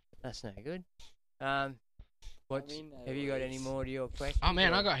 that's no good. Have you got any more to your question? Oh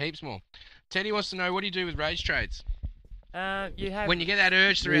man, I got heaps more. Teddy wants to know, what do you do with rage trades? You have when you get that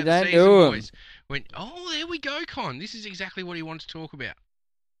urge throughout the don't season, do 'em. boys. There we go, Con. This is exactly what he wanted to talk about.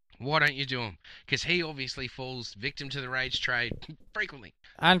 Why don't you do them? Because he obviously falls victim to the rage trade frequently.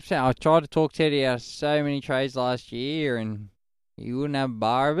 100%. I tried to talk Teddy out of so many trades last year, and he wouldn't have a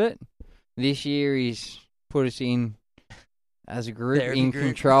bar of it. This year, he's put us in as a group They're the in group.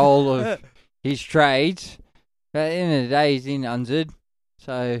 control of his trades. But at the end of the day, he's in unzed.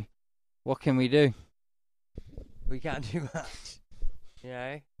 So, what can we do? We can't do much, you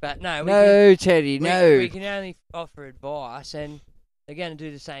know. But no, Teddy, we can only offer advice, and they're going to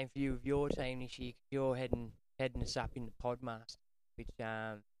do the same for you with your team this year. 'Cause you're heading us up in the Podmaster, which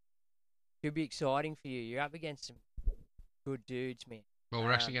should be exciting for you. You're up against some good dudes, man. Well,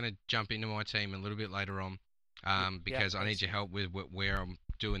 we're actually going to jump into my team a little bit later on, because I need your help with where I'm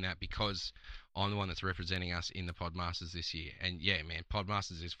doing that, because I'm the one that's representing us in the Podmasters this year. And yeah, man,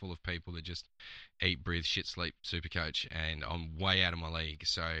 Podmasters is full of people that just eat, breathe, shit, sleep Supercoach, and I'm way out of my league.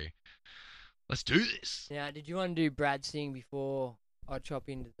 So let's do this. Now, did you want to do Brad's thing before I chop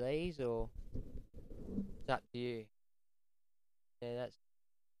into these, or it's up to you? Yeah, that's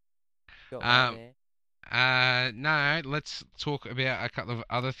got one there. No, let's talk about a couple of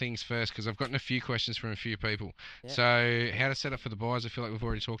other things first, because I've gotten a few questions from a few people. Yep. So, how to set up for the buys, I feel like we've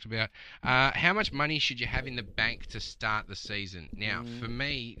already talked about. How much money should you have in the bank to start the season? Now, for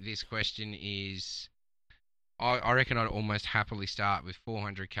me, this question is, I reckon I'd almost happily start with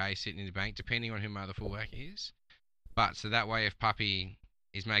 400k sitting in the bank, depending on who my other fullback is. But, so that way, if Puppy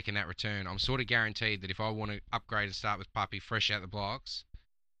is making that return, I'm sort of guaranteed that if I want to upgrade and start with Puppy fresh out the blocks,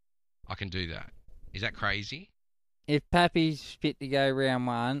 I can do that. Is that crazy? If Pappy's fit to go round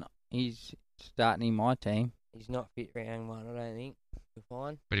 1, he's starting in my team. He's not fit round 1, I don't think. You're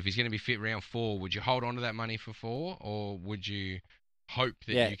fine. But if he's going to be fit round 4, would you hold on to that money for 4, or would you hope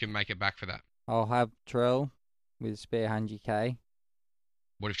that you can make it back for that? I'll have Trell with a spare 100k.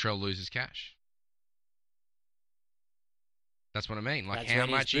 What if Trell loses cash? That's what I mean. Like, That's how when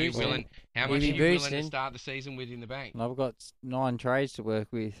he's much are you boosting. willing? How He'll much are be you willing to boosting. start the season with in the bank? And I've got 9 trades to work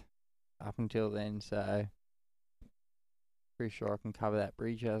with up until then, so pretty sure I can cover that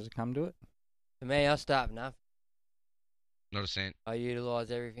bridge as I come to it. For me, I start with nothing. Not a cent. I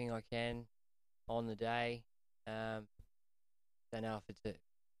utilise everything I can on the day. Don't know if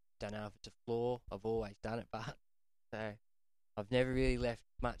it's a flaw. I've always done it, but so I've never really left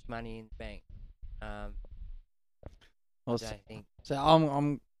much money in the bank. I don't think. So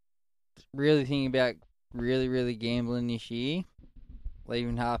I'm really thinking about really gambling this year,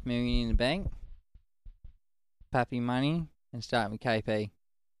 leaving $500,000 in the bank, Pappy money, and starting with KP.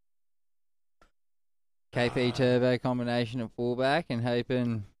 KP Turbo combination at fullback, and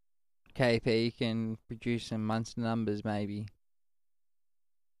hoping KP can produce some monster numbers maybe.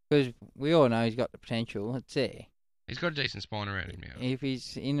 Because we all know he's got the potential. It's there. He's got a decent spine around him now. If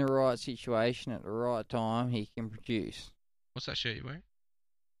he's in the right situation at the right time, he can produce. What's that shirt you're wearing?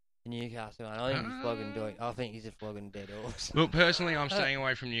 The Newcastle one. I think he's flogging doing. I think he's a flogging dead horse. Look, personally, I'm staying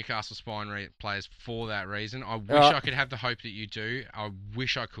away from Newcastle spine players for that reason. I wish I could have the hope that you do. I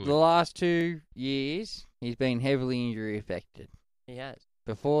wish I could. The last 2 years, he's been heavily injury affected. He has.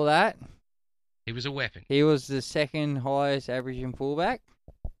 Before that, He was a weapon. he was the second highest averaging fullback.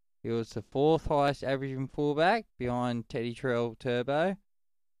 He was the fourth highest averaging fullback behind Teddy Turbo.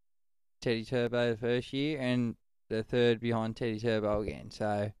 Teddy Turbo the first year, and the third behind Teddy Turbo again.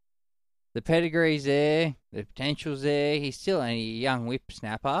 So the pedigree's there, the potential's there. He's still only a young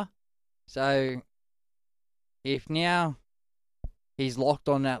whippersnapper. So if now he's locked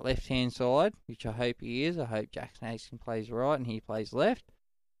on that left-hand side, which I hope he is, I hope Jackson Hastings plays right and he plays left.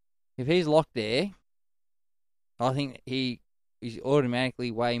 If he's locked there, I think he is automatically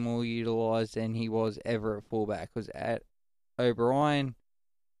way more utilised than he was ever at fullback. Because at O'Brien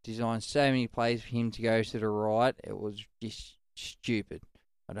designed so many plays for him to go to the right, it was just stupid.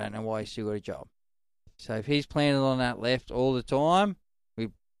 I don't know why he's still got a job. So if he's planted on that left all the time,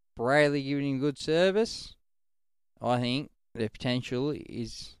 with Brayley giving him good service, I think the potential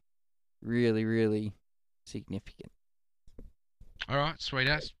is really, really significant. All right, sweet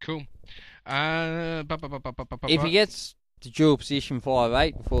ass, cool. If he gets the dual position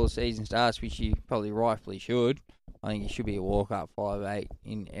 5'8" before the season starts, which he probably rightfully should, I think he should be a walk-up 5'8"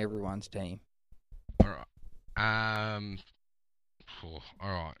 in everyone's team. All right. All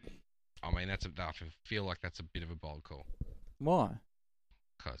right. I mean, I feel like that's a bit of a bold call. Why?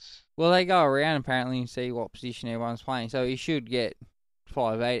 Because Well, they go around apparently and see what position everyone's playing, so he should get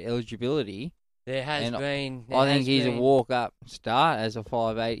 5'8" eligibility. There has And been. I think he's a walk-up start as a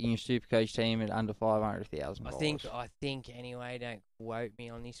 5'8" in your Supercoach team at under $500,000. I think anyway. Don't quote me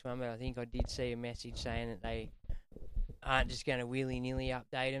on this one, but I think I did see a message saying that they aren't just going to willy-nilly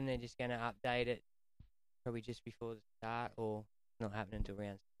update him. They're just going to update it probably just before the start, or not happening until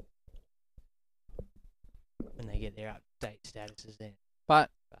round when they get their update statuses then.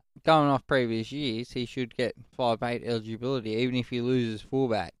 But going off previous years, he should get 5'8" eligibility, even if he loses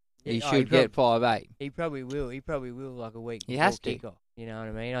fullback. He should get 5'8". He probably will. He probably will, like a week He before has to. kickoff. You know what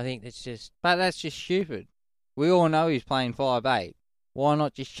I mean? I think that's just. But that's just stupid. We all know he's playing 5'8". Why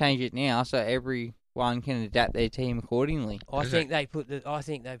not just change it now so everyone can adapt their team accordingly? I think they put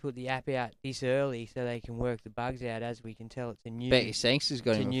the app out this early so they can work the bugs out. As we can tell, it's a new. Bet your Sangster's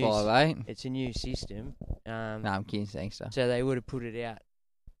got it's a him new- at 5'8". It's a new system. No, I'm kidding, Sangster. So they would have put it out.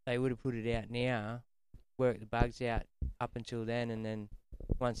 They would have put it out now, work the bugs out up until then, and then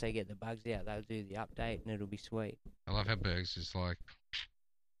once they get the bugs out, they'll do the update, and it'll be sweet. I love how Bergs is like,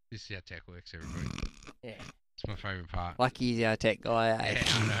 this is how tech works, everybody. Yeah. It's my favourite part. Lucky he's our tech guy, eh? Yeah,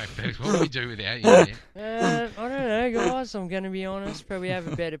 I know, Bergs. What do we do without you? I don't know, guys. I'm going to be honest. Probably have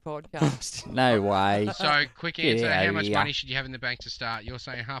a better podcast. No way. So, quick Get answer. out How of much here. money should you have in the bank to start? You're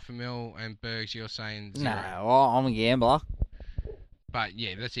saying $500,000, and Bergs, you're saying zero. No, I'm a gambler. But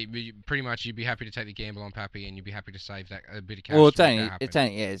yeah, that's it. Pretty much, you'd be happy to take the gamble on Pappy, and you'd be happy to save that a bit of cash. Well, to make that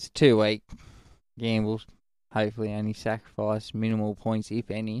happen. it's 2 week gambles. Hopefully, only sacrifice minimal points,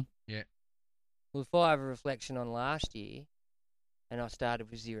 if any. Yeah. Well, if I have a reflection on last year, and I started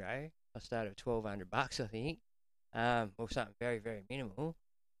with zero, I started with $1,200, I think, or something very, very minimal.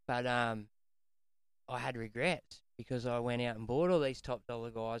 But I had regrets because I went out and bought all these top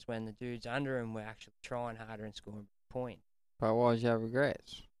dollar guys when the dudes under them were actually trying harder and scoring points. But why did you have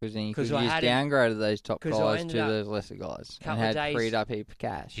regrets? Because then you could 'Cause I have just hadn't- downgraded those top 'cause I guys to ended up those lesser guys and couple of had days- freed up a heap of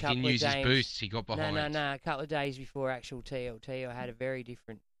cash. He didn't use his boosts. He got behind. No. A couple of days before actual TLT, I had a very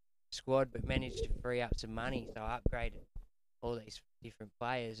different squad, but managed to free up some money. So I upgraded all these different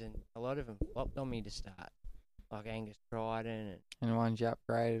players, and a lot of them flopped on me to start, like Angus Crichton. And the ones you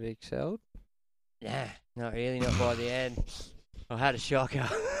upgraded excelled? Nah, not really, not by the end. I had a shocker.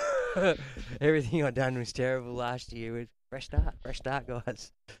 Everything I'd done was terrible last year. With fresh start,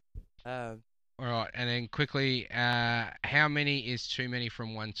 guys. All right, and then quickly, how many is too many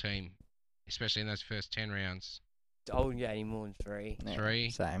from one team, especially in those first 10 rounds? I wouldn't go any more than 3. Yeah,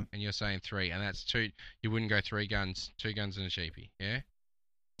 3? Same. And you're saying 3, and that's 2. You wouldn't go 3 guns, 2 guns and a cheapie, yeah?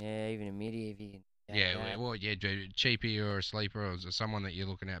 Yeah, even a midi if you can. Yeah, well, yeah, cheapie or a sleeper or someone that you're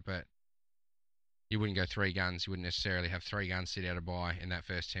looking at, but you wouldn't go 3 guns. You wouldn't necessarily have 3 guns sit out a buy in that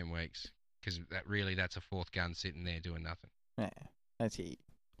first 10 weeks, because that's a 4th gun sitting there doing nothing. Yeah, that's it.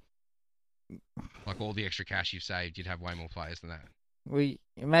 Like all the extra cash you've saved, you'd have way more players than that. We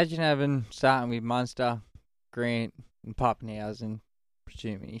imagine starting with Munster, Grant, and Pappenhausen,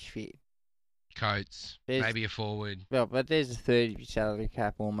 presuming he's fit. Coates, There's- maybe a forward. Well, but there's a 30 salary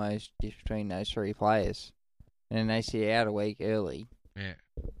cap almost just between those 3 players. And then they see out a week early. Yeah.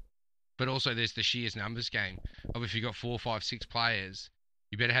 But also there's the shears numbers game. If you've got 4, 5, 6 players,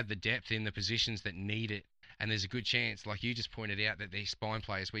 you better have the depth in the positions that need it. And there's a good chance, like you just pointed out, that these spine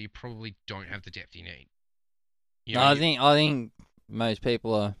players where you probably don't have the depth you need. You know, I think most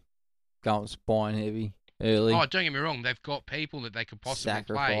people are going spine heavy early. Oh, don't get me wrong. They've got people that they could possibly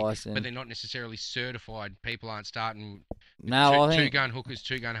play, Sacrifice but and- they're not necessarily certified. People aren't starting No, I think two-gun hookers,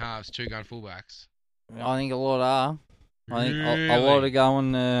 two-gun halves, two-gun fullbacks. I think a lot are. I think a Really? lot are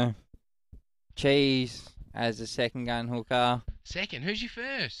going Cheese as a second gun hooker. Second, who's your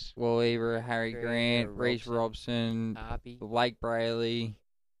first? Well, either Harry Grant Grant, or Reece Robson, Harpy. Blake Brayley,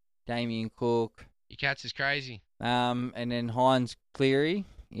 Damien Cook, Your Cats is crazy. and then Hines Cleary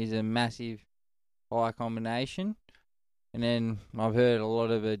is a massive high combination. And then I've heard a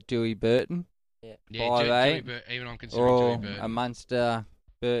lot of a Dewey Burton. Yeah, 5'8", Dewey, even I'm considering or Dewey Burton. a Munster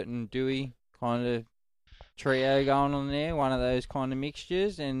Burton Dewey kind of trio going on there, one of those kind of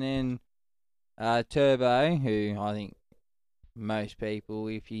mixtures, and then Turbo, who I think most people,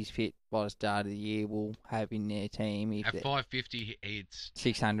 if he's fit by the start of the year, will have in their team. If At they're- 550, it's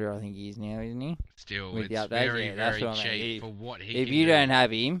 600, I think he is now, isn't he? still With the it's updates, very, yeah, that's very what I mean. cheap If- for what he If can you do. don't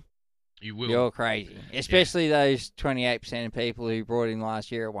have him, You will. you're crazy. Especially those 28% of people who brought him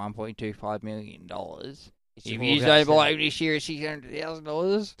last year at $1.25 million. If your you walkout don't stat. buy him this year at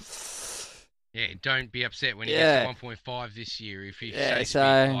 $600,000, Yeah, don't be upset when he Yeah. gets to 1.5 this year if he Yeah, stays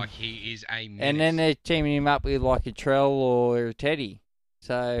so- fit like he is a menace. and then they're teaming him up with like a Trell or a Teddy.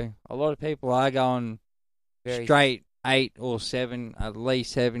 So a lot of people are going Very straight 8 or 7, at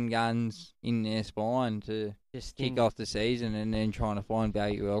least 7 guns in their spine to just kick thin, off the season, and then trying to find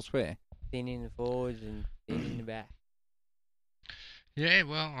value elsewhere. thin in the forwards and thin in the back. Yeah,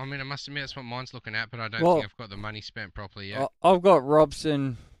 well, I mean, I must admit that's what mine's looking at, but I don't Well, think I've got the money spent properly yet. I've got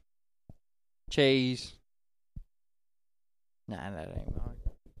Robson, Cheese. No, that ain't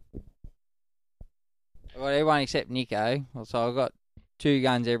right. I've got everyone except Nico. So I've got 2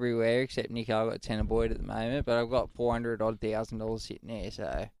 guns everywhere except Nico. I've got Tanner Boyd at the moment, but I've got $400,000 sitting there.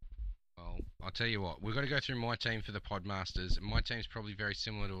 So Well, I'll tell you what, we've got to go through my team for the Podmasters. My team's probably very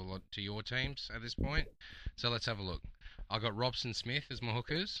similar to a lot to your teams at this point. So let's have a look. I got Robson Smith as my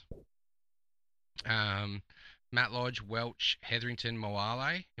hookers. Matt Lodge, Welch, Hetherington,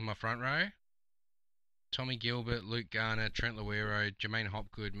 Moale in my front row. Tommy Gilbert, Luke Garner, Trent Luero, Jermaine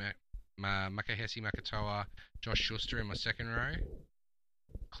Hopgood, Makahesi Makatoa, Josh Schuster in my second row.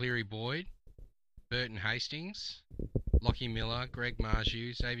 Cleary Boyd, Burton Hastings, Lockie Miller, Greg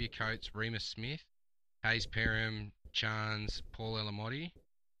Marju, Xavier Coates, Remus Smith, Hayes Perham, Chance, Paul Elamotti,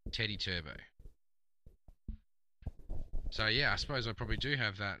 Teddy Turbo. So yeah, I suppose I probably do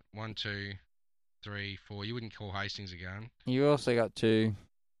have that 1, 2, 3, 4. You wouldn't call Hastings a gun. you also got 2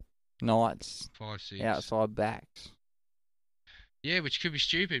 Knights 5, 6. outside backs. Yeah, which could be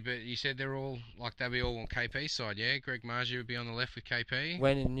stupid, but you said they're all like they'll be all on KP's side. Yeah, Greg Marju would be on the left with KP.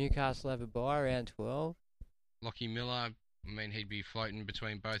 When did Newcastle have a bye around 12? Lockie Miller, I mean, he'd be floating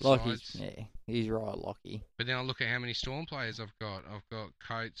between both Lockie, sides. yeah, he's right, Lockie. But then I look at how many Storm players I've got. I've got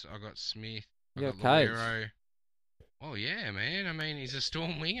Coates, I've got Smith, I've You got got Coates. Luero. Oh yeah, man. I mean, he's a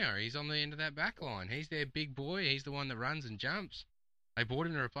Storm winger. He's on the end of that back line. He's their big boy. He's the one that runs and jumps. They bought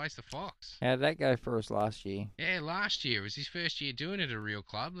him to replace the Fox. How did that go for us last year? Yeah, last year was his first year doing it at a real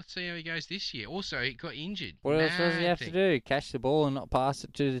club. Let's see how he goes this year. Also, he got injured. What else does he Mad have thing. to do? Catch the ball and not pass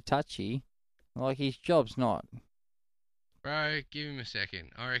it to the touchy? Like, his job's not. Bro, give him a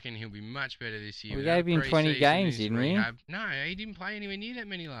second. I reckon he'll be much better this year. We without gave him 20 pre-season, games, his didn't we? rehab. No, he didn't play anywhere near that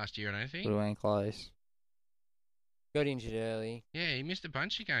many last year, I don't think. Would have been close. Got injured early. Yeah, he missed a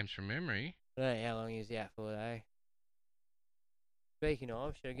bunch of games from memory. I don't know how long he was out for, though. Speaking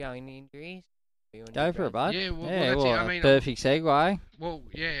of, should I go into injuries? Go for it, bud. Yeah, well, yeah, that's it. what I a mean, perfect segue. Well,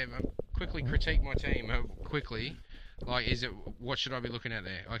 yeah, quickly critique my team. Quickly. Like, what should I be looking at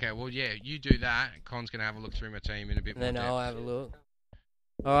there? Okay, well, yeah, you do that. Con's going to have a look through my team in a bit And more then depth. I'll have a look.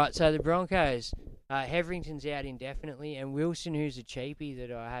 All right, so the Broncos. Hetherington's out indefinitely, and Wilson, who's a cheapie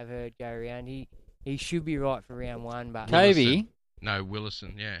that I have heard go around, he should be right for round 1, but Kobe, No,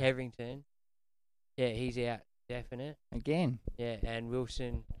 Willison, yeah. Hetherington, yeah, he's out definite. again. Yeah, and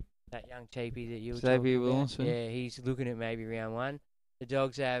Wilson, that young cheapie that you were Xavier talking about, Wilson. yeah, he's looking at maybe round 1. The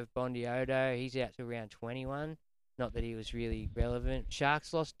Dogs have Bondiodo, he's out till round 21. Not that he was really relevant.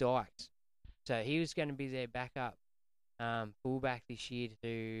 Sharks lost Dykes, so he was going to be their backup fullback this year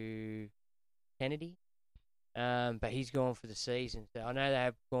to Kennedy, but he's gone for the season. So I know they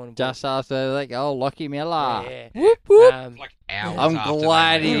have gone and Just after they let go, Lockie Miller. Yeah. Whoop, whoop. Like hours I'm after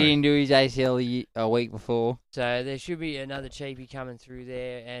glad they he went. didn't do his ACL a week before. So there should be another cheapie coming through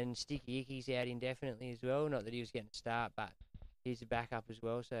there, and Sticky Icky's out indefinitely as well. Not that he was getting a start, but he's a backup as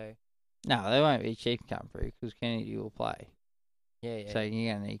well. So No, they won't be cheap come through because Kennedy will play. yeah. So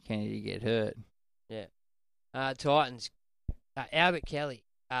you're going to need Kennedy to get hurt. Titans, Albert Kelly.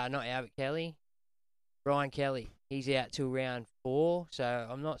 Not Albert Kelly. Ryan Kelly, he's out till round 4, so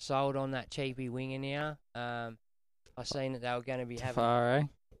I'm not sold on that cheapy winger now. I seen that they were going to be having. Tafari.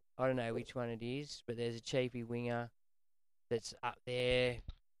 I don't know which one it is, but there's a cheapy winger that's up there.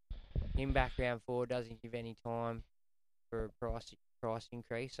 Him back round 4 doesn't give any time for a price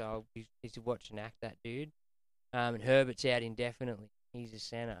increase, so I'll be to watch and act that dude. And Herbert's out indefinitely. He's a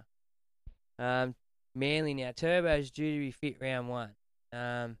centre. Manly now. Turbo's due to be fit round 1.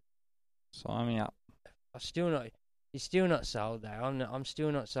 Sign me up. You're still not sold though. I'm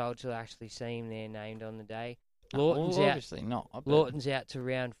still not sold till I actually see him there named on the day. Well, Lawton's out. obviously not. Lawton's out to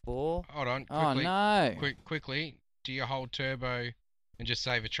round 4. Hold on. Oh, Quickly, no. Quickly. Do you hold Turbo and just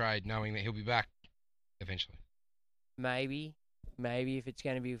save a trade knowing that he'll be back eventually? Maybe if it's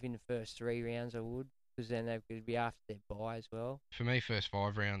going to be within the first 3 rounds, I would, because then they've got to be after their bye as well. For me, first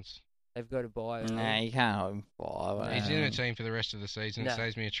 5 rounds. They've got to buy. Nah, you can't hold him 5. He's in a team for the rest of the season. No. It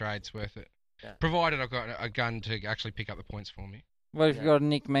saves me a trade. It's worth it. No. Provided I've got a gun to actually pick up the points for me. What if you got a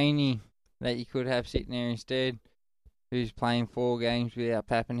Nick Meaney that you could have sitting there instead, who's playing 4 games without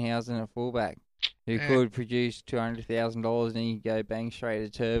Pappenhausen at fullback, who could produce $200,000 and you go bang straight to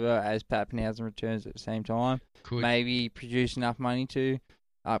Turbo as Pappenhausen returns at the same time? Could. Maybe produce enough money to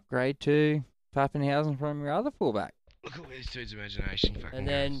upgrade to Pappenhausen from your other fullback. Look at this dude's imagination fucking And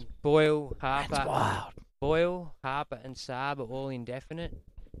then goes. Boyle, Harper. That's wild. Boyle, Harper, and Saab are all indefinite.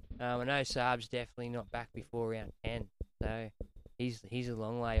 I know Saab's definitely not back before round 10, so he's a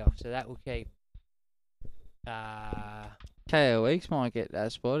long way off. So that will keep. KO Weeks might get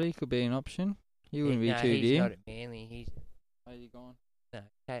that spot. He could be an option. He wouldn't be too he's dear. not at Manly. He's Where's he gone? no.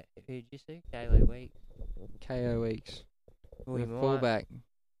 Who'd you see? Kaylo Week. KO Weeks. Oh, he The might. fullback.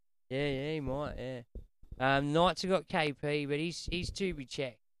 Yeah, he might. Yeah. Knights have got KP, but he's to be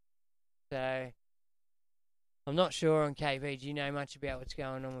checked. So I'm not sure on KP. Do you know much about what's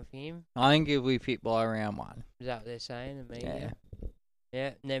going on with him? I think he'll be fit by round 1. Is that what they're saying? The media? Yeah.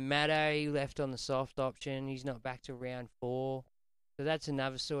 Yeah. And then Maddo, he left on the soft option. He's not back till round 4. So that's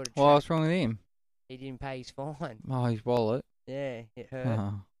another sort of. What's wrong with him? He didn't pay his fine. Oh, his wallet. Yeah, it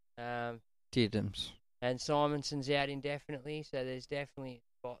hurt. Oh, Diddums. And Simonson's out indefinitely, so there's definitely a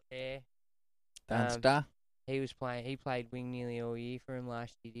spot there. Dunster. He played wing nearly all year for him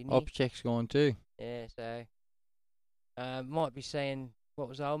last year, didn't he? Opcheck's gone too. Yeah, so might be saying what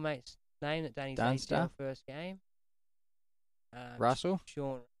was old mate's name that done his Dunster? ACL first game. Russell?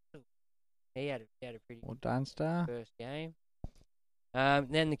 Sean Russell. He had a pretty Or good Dunster. first game.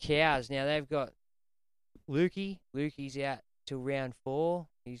 Then the Cows. Now they've got Lukey. Lukey's out till round 4.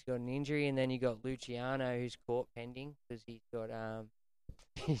 He's got an injury, and then you got Luciano, who's court pending because he's got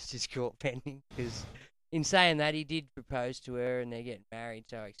he's just court pending because. In saying that, he did propose to her and they're getting married,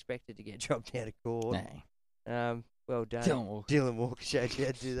 so I expected to get dropped out of court. No. Well done. Dylan Walker showed you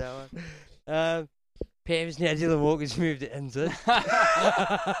how to do that one. Pam's now Dylan Walker's moved to Enzo.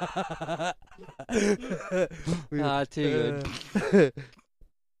 Too good.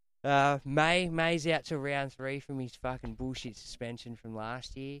 May's out to round 3 from his fucking bullshit suspension from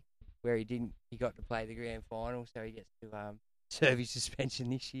last year, where he got to play the grand final, so he gets to serve his suspension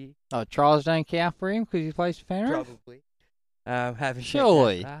this year. Oh, trials don't count for him because he plays for Penrith? Probably. Haven't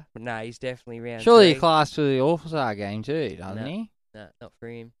Surely. checked that far, but no, he's definitely round Surely 3. he classed for the All-Star game too, doesn't No. he? No, not for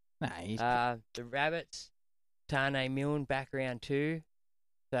him. No, he's... The Rabbits, Tane Milne back round 2.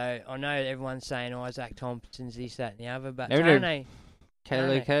 So I know everyone's saying Isaac Thompson's this, that, and the other, but Tane,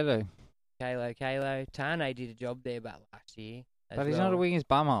 Kalo. Kalo. Tane did a job there about last year. But he's not a winger's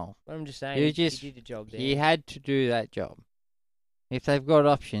bumhole. But I'm just saying, He he just- did a job there. He had to do that job. If they've got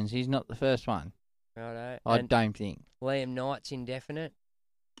options, he's not the first one. Righto. I And don't think. Liam Knight's indefinite.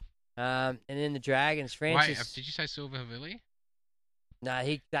 And then the Dragons, Wait, Francis. did you say Silver Havili? No,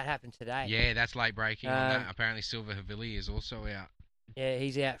 that happened today. Yeah, that's late breaking on that. Apparently Silver Havili is also out. Yeah,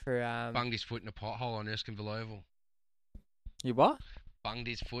 he's out for. Bunged his foot in a pothole on Erskineville Oval. You what? Bunged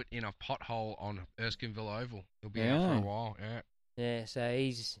his foot in a pothole on Erskineville Oval. He'll be out for a while. Yeah. Yeah, so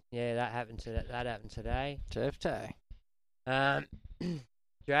that happened today. Turf toe.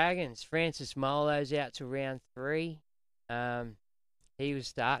 Dragons, Francis Molo's out to round 3. He was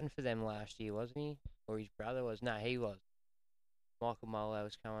starting for them last year, wasn't he? Or his brother was? No, he was. Michael Molo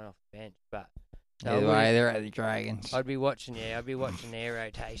was coming off the bench, but Either way, they're at the Dragons. I'd be watching their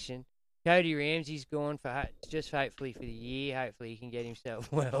rotation. Cody Ramsey's gone for just hopefully for the year. Hopefully he can get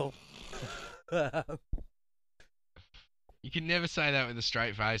himself well. You can never say that with a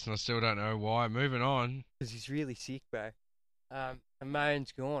straight face, and I still don't know why. Moving on. Because he's really sick, bro.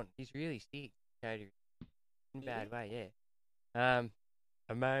 Amon's gone. He's really sick, Cody. In a bad way, yeah.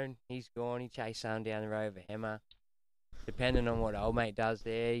 Amon, he's gone. He chased someone down the road with a hammer. depending on what old mate does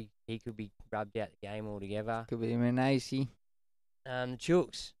there, he could be rubbed out the game altogether. Could be Manasi. The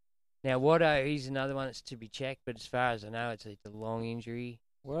Chooks. Now, Watto, he's another one that's to be checked, but as far as I know, it's a long injury.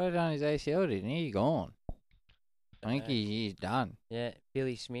 Watto done his ACL, didn't he? He's gone. I think he's done. Yeah,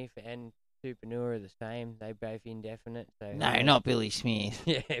 Billy Smith and Tupanua are the same. They both indefinite. So No, not Billy Smith.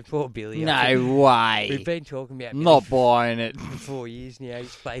 Yeah, poor Billy. No way. We've been talking about Billy Not buying it. for 4 years now.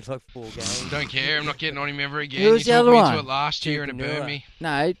 He's played like 4 games. Don't care. I'm not getting on him ever again. Who's You the talked other me one? into it last year and it burned Tupanua. me.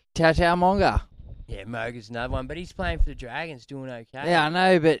 No, Tau Monga. Yeah, Moga's another one, but he's playing for the Dragons, doing okay. Yeah, I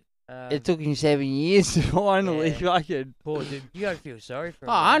know, but Um, it took him 7 years to finally yeah. fucking... Poor dude. You got to feel sorry for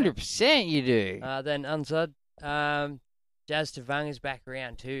him. Oh, mate. 100% you do. Then Unsud, Jazz Tavanga's back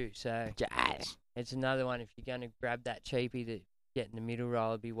around too, so Jazz. it's another one. If you're going to grab that cheapie that get in the middle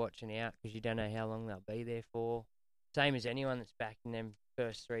row, I'd be watching out because you don't know how long they'll be there for. Same as anyone that's back in them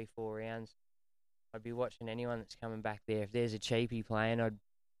first 3-4 rounds. I'd be watching anyone that's coming back there. If there's a cheapie playing, I'd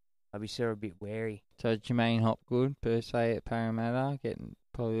be sort of a bit wary. So Jermaine Hopgood, per se, at Parramatta,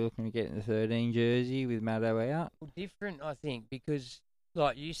 probably looking to get in the 13 jersey with Maddo out. Well, different, I think, because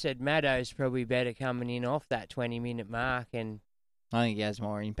like you said, Maddo's probably better coming in off that 20-minute mark, and I think he has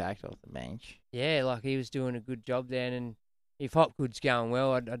more impact off the bench. yeah, like he was doing a good job then. And if Hopgood's going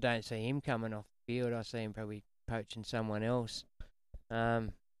well, I don't see him coming off the field. I see him probably poaching someone else.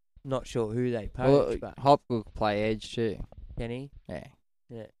 Not sure who they poach, but Hopgood could play edge too. can he? Yeah.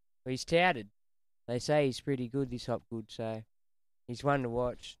 Yeah. Well, he's touted. They say he's pretty good, this Hopgood, so he's one to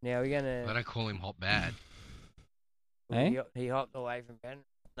watch. Now we're They gonna. don't call him hot bad. He hopped away from Ben.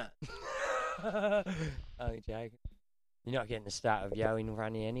 No. Only joking. You're not getting the start of Yo in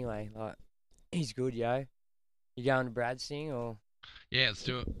front of you anyway. Like, he's good, Yo. You going to Brad Singh or? Yeah, let's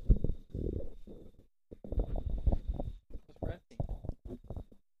do it.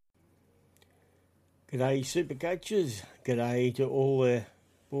 G'day super coaches, g'day to all the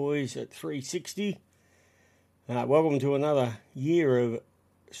boys at 360. Welcome to another year of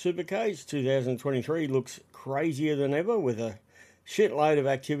Supercoach. 2023 looks crazier than ever with a shitload of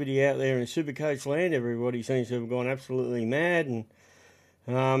activity out there in Supercoach land. Everybody seems to have gone absolutely mad, and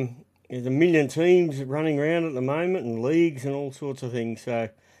there's a million teams running around at the moment and leagues and all sorts of things. So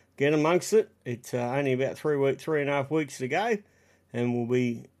get amongst it. It's only about 3.5 weeks to go, and we'll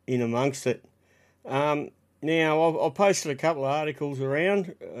be in amongst it. Now, I've posted a couple of articles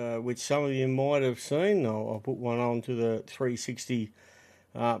around, which some of you might have seen. I'll put one onto the 360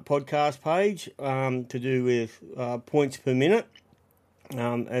 podcast page to do with points per minute.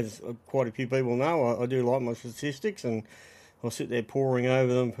 As quite a few people know, I do like my statistics, and I'll sit there poring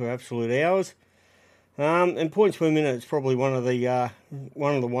over them for absolute hours. And points per minute is probably one of the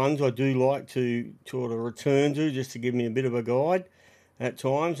ones I do like to sort of return to, just to give me a bit of a guide at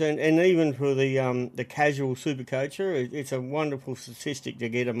times, and even for the casual super coacher, it's a wonderful statistic to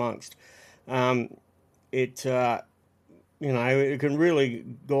get amongst. It can really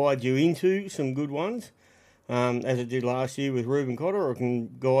guide you into some good ones, as it did last year with Ruben Cotter, or it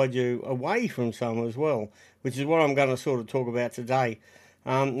can guide you away from some as well, which is what I'm going to sort of talk about today.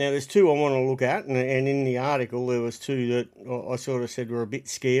 Now, there's two I want to look at, and in the article there was two that I sort of said were a bit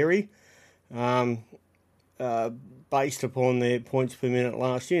scary. Based upon their points per minute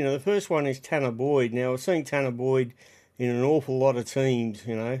last year. Now, the first one is Tanner Boyd. Now, I've seen Tanner Boyd in an awful lot of teams,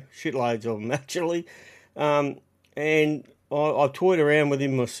 shitloads of them actually. And I've toyed around with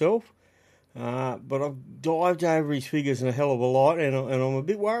him myself, but I've dived over his figures in a hell of a lot, and I'm a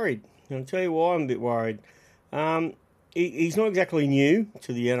bit worried. And I'll tell you why I'm a bit worried. He's not exactly new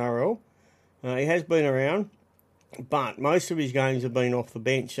to the NRL. He has been around, but most of his games have been off the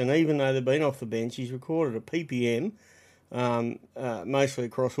bench, and even though they've been off the bench, he's recorded a PPM, mostly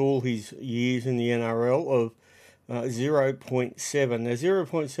across all his years in the NRL, of 0.7. Now,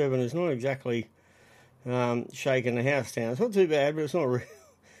 0.7 is not exactly shaking the house down. It's not too bad, but it's not real.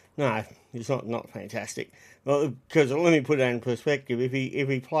 No, it's not fantastic. Well, because let me put that in perspective. If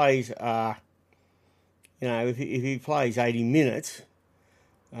he plays, if he plays 80 minutes,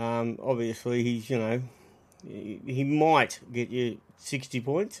 obviously he's he might get you 60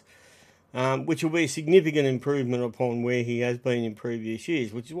 points, which will be a significant improvement upon where he has been in previous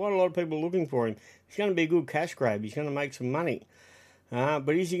years, which is what a lot of people are looking for him. He's going to be a good cash grab. He's going to make some money.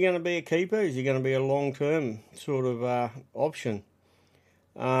 But is he going to be a keeper? Is he going to be a long-term sort of option?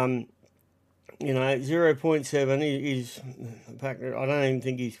 0.7 is, in fact, I don't even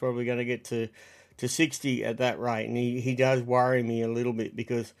think he's probably going to get to 60 at that rate. And he does worry me a little bit,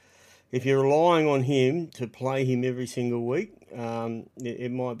 because if you're relying on him to play him every single week,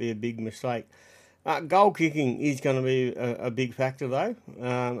 it might be a big mistake. Goal kicking is going to be a big factor, though,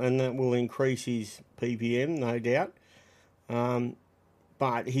 and that will increase his PPM, no doubt.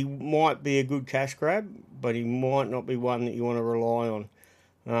 But he might be a good cash grab, but he might not be one that you want to rely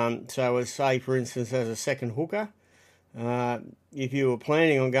on. So as say, for instance, as a second hooker, if you were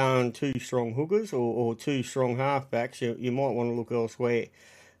planning on going 2 strong hookers or 2 strong halfbacks, you might want to look elsewhere.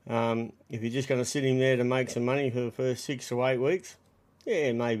 If you're just going to sit him there to make some money for the first 6 to 8 weeks,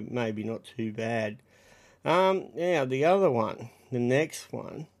 yeah, maybe not too bad. Now, the other one, the next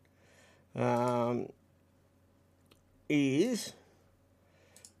one, is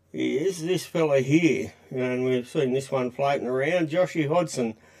this fella here. And we've seen this one floating around, Joshy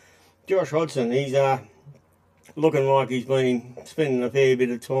Hodgson. Josh Hodgson, he's looking like he's been spending a fair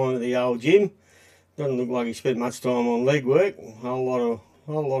bit of time at the old gym. Doesn't look like he spent much time on leg work. A whole lot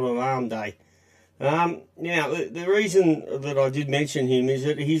of arm day. Now, the reason that I did mention him is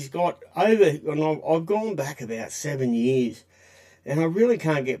that he's got over, and I've gone back about 7 years, and I really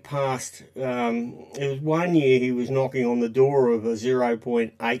can't get past, it was 1 year he was knocking on the door of a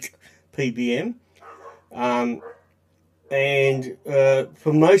 0.8 ppm, and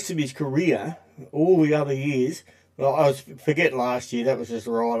for most of his career, all the other years, well, forget last year, that was just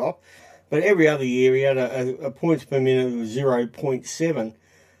a write-off, but every other year he had a points per minute of 0.7.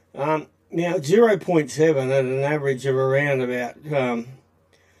 Now, 0.7 at an average of around about,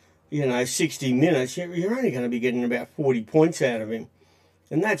 60 minutes, you're only going to be getting about 40 points out of him.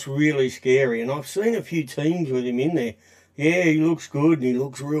 And that's really scary. And I've seen a few teams with him in there. Yeah, he looks good and he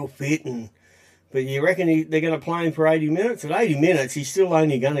looks real fit. But you reckon they're going to play him for 80 minutes? At 80 minutes, he's still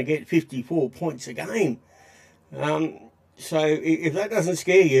only going to get 54 points a game. So if that doesn't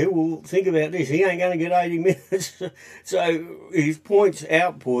scare you, well, think about this. He ain't going to get 80 minutes. So his points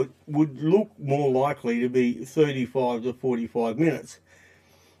output would look more likely to be 35 to 45 minutes.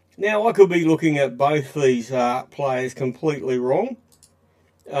 Now, I could be looking at both these players completely wrong.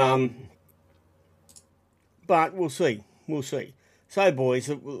 But we'll see. We'll see. So, boys,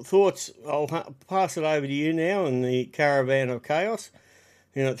 thoughts, I'll pass it over to you now in the Caravan of Chaos.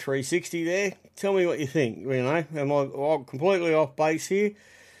 At 360 there. Tell me what you think. Am I completely off base here,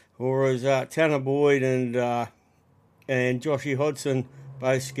 or is Tanner Boyd and Joshy Hodgson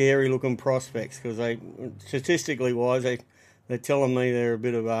both scary looking prospects? Because statistically wise, they're telling me they're a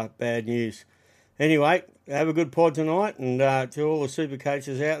bit of bad news. Anyway, have a good pod tonight, and to all the super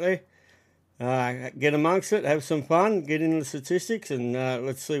coaches out there, get amongst it, have some fun, get into the statistics, and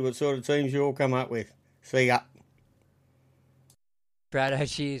let's see what sort of teams you all come up with. See ya. Brado,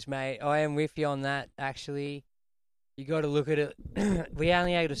 cheers, mate. I am with you on that, actually. You got to look at it. We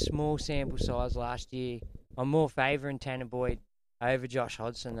only had a small sample size last year. I'm more favouring Tanner Boyd over Josh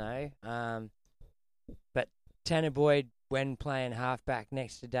Hodgson, though. But Tanner Boyd, when playing halfback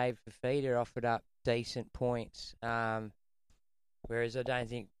next to Dave Fafita, offered up decent points. Whereas I don't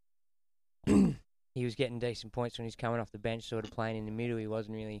think he was getting decent points when he's coming off the bench, sort of playing in the middle. He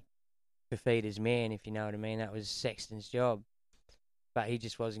wasn't really Fafita's man, if you know what I mean. That was Sexton's job. But he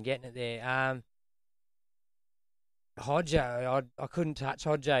just wasn't getting it there. Hodjo, I couldn't touch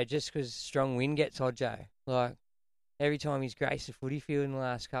Hodjo just because strong wind gets Hodjo. Like, every time he's graced the footy field in the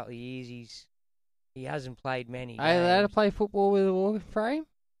last couple of years, he hasn't played many games. Are you allowed to play football with a walking frame?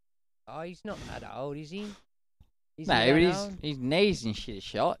 Oh, he's not that old, is he? No, but his knees and shit are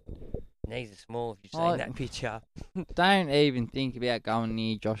shot. Knees are small if you've seen that picture. Don't even think about going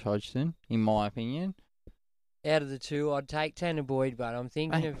near Josh Hodgson, in my opinion. Out of the two, I'd take Tanner Boyd, but I'm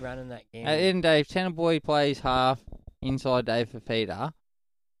thinking of running that game. At the end of the day, if Tanner Boyd plays half inside Dave Fafita,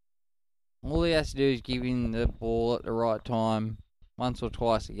 all he has to do is give him the ball at the right time once or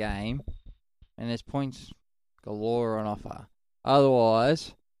twice a game, and there's points galore on offer.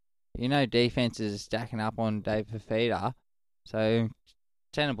 Otherwise, defenses are stacking up on Dave Fafita, so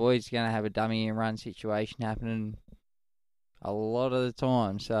Tanner Boyd's going to have a dummy and run situation happening a lot of the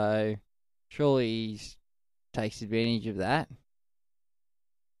time, so surely he's takes advantage of that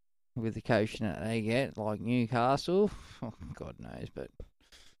with the coaching that they get, like Newcastle. Oh, God knows, but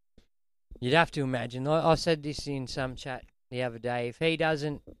you'd have to imagine. I said this in some chat the other day. If he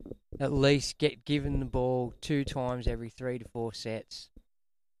doesn't at least get given the ball 2 times every 3 to 4 sets,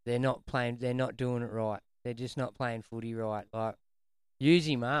 they're not playing. They're not doing it right. They're just not playing footy right. Like, use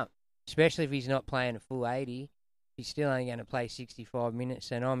him up, especially if he's not playing a full 80. He's still only going to play 65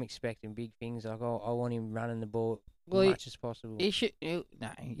 minutes, and I'm expecting big things. Like, I want him running the ball as much as possible. No,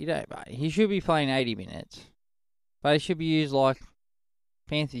 you don't, mate. He should be playing 80 minutes, but he should be used like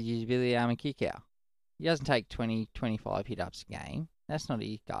Panthers use Billy Arm and kick out. He doesn't take 20, 25 hit-ups a game. That's not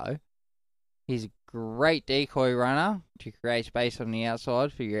his go. He's a great decoy runner to create space on the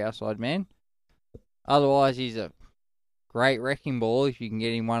outside for your outside men. Otherwise, he's a great wrecking ball if you can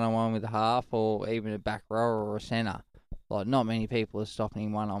get him one-on-one with a half or even a back rower or a centre. Like, not many people are stopping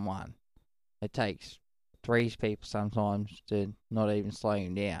him one-on-one. It takes 3 people sometimes to not even slow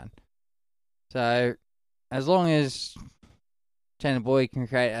him down. So, as long as Tanner Boyd can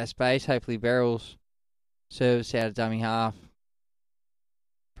create that space, hopefully Beryl's service out of dummy half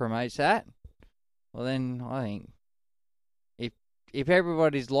promotes that. Well, then I think if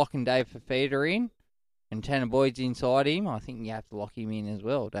everybody's locking Dave Fafita in and Tanner Boyd's inside him, I think you have to lock him in as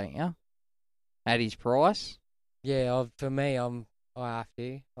well, don't you? At his price. Yeah, for me, I have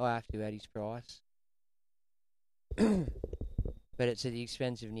to at his price. But it's at the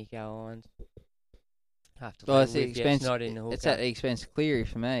expense of Nico Hines. Have to Well, it's the expense. It's not in the hooker. It's at the expense of Cleary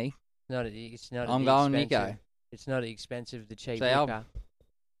for me. It's not. I'm going Nico. It's not at the expense of the cheap See, hooker.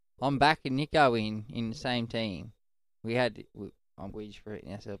 I'm backing Nico in the same team. We just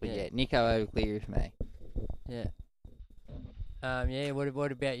forgetting ourselves, but yeah, Nico over Cleary for me. Yeah.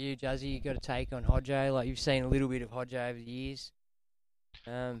 What about you, Juzzy? You got a take on Hodjo? Like, you've seen a little bit of Hodjo over the years.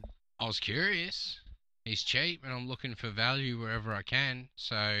 I was curious. He's cheap, and I'm looking for value wherever I can.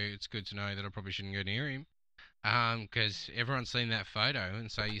 So it's good to know that I probably shouldn't go near him. Because everyone's seen that photo,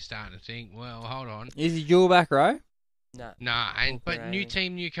 and so you're starting to think, well, hold on. Is he dual back row? No. Nah, but new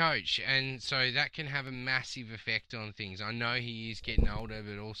team, new coach, and so that can have a massive effect on things. I know he is getting older,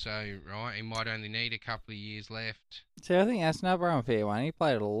 but also, right, he might only need a couple of years left. So I think that's another unfair one. He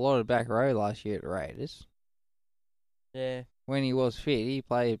played a lot of back row last year at the Raiders. Yeah. When he was fit, he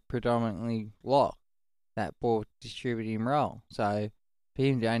played predominantly lock, that ball distributing role. So for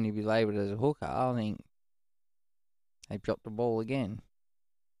him to only be labelled as a hooker, I think they've dropped the ball again.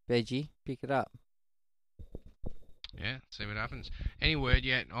 Veggie, pick it up. Yeah, see what happens. Any word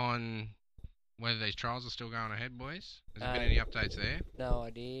yet on whether these trials are still going ahead, boys? Has there been any updates there? No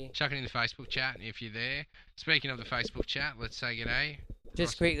idea. Chuck it in the Facebook chat if you're there. Speaking of the Facebook chat, let's say g'day.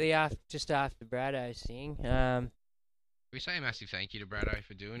 Just quickly, after Brado's thing, we say a massive thank you to Brado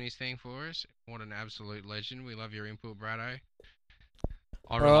for doing his thing for us. What an absolute legend. We love your input, Brado.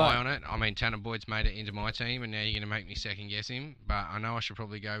 I rely on it. I mean, Tanner Boyd's made it into my team, and now you're going to make me second guess him. But I know I should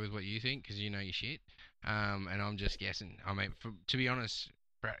probably go with what you think because you know your shit. And I'm just guessing. I mean, to be honest,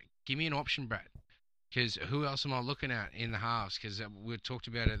 Brad, give me an option, Brad. Because who else am I looking at in the halves? Because we talked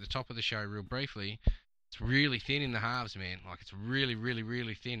about it at the top of the show real briefly. It's really thin in the halves, man. Like, it's really, really,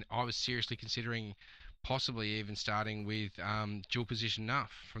 really thin. I was seriously considering possibly even starting with dual position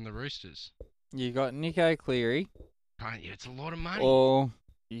Nuff from the Roosters. You got Nico Cleary. It's a lot of money. Or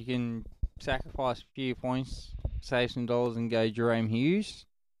you can sacrifice a few points, save some dollars, and go Jerome Hughes.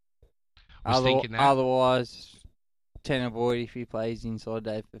 Thinking that. Otherwise, Tanner Boyd, if he plays inside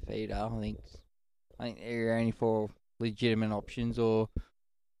Dave Fafita, I think there are only 4 legitimate options. Or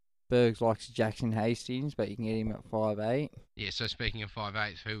Bergs likes Jackson Hastings, but you can get him at 5'8". Yeah, so speaking of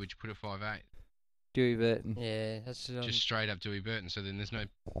 5'8", who would you put at 5'8"? Dewey Burton. Yeah, that's just straight up Dewey Burton. So then there's no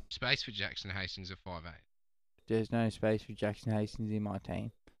space for Jackson Hastings at 5'8". There's no space for Jackson Hastings in my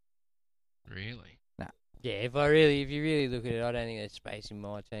team. Really? No. Yeah, if you really look at it, I don't think there's space in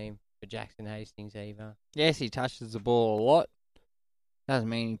my team for Jackson Hastings either. Yes, he touches the ball a lot. Doesn't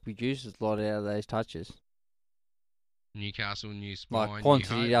mean he produces a lot out of those touches. Newcastle, new spine, like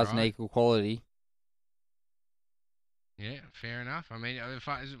quantity doesn't equal quality. Yeah, fair enough. I mean,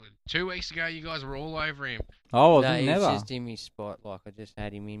 2 weeks ago, you guys were all over him. Oh, no, never. He's just in my spot. Like, I just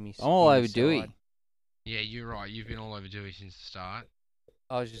had him in my spot. I'm all over Dewey. Yeah, you're right. You've been all over Dewey since the start.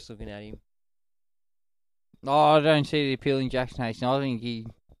 I was just looking at him. Oh, I don't see the appeal in Jackson Hastings. I think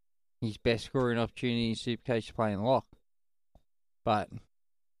his best scoring opportunity in Supercoach is playing lock. But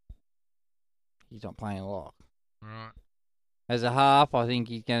he's not playing lock. Right. As a half, I think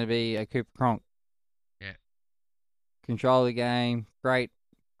he's going to be a Cooper Cronk. Yeah. Control the game, great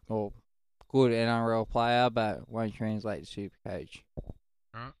or good NRL player, but won't translate to Supercoach.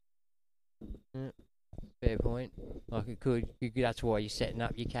 Right. Yeah. Fair point. Like, it could. That's why you're setting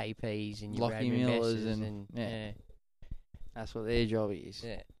up your KPs and your Lockie Radman Millers Bessers and yeah. That's what their job is.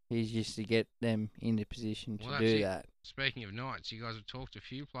 Yeah. He's just to get them in the position to do that. Speaking of Knights, you guys have talked to a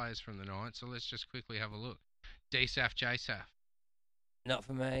few players from the Knights, so let's just quickly have a look. DSAF, JSAF. Not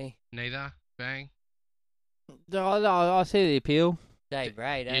for me. Neither. Bang. No, I see the appeal. Jay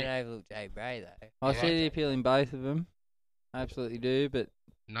Bray. Don't overlook Jay Bray, though. I see the appeal in both of them. I absolutely do, but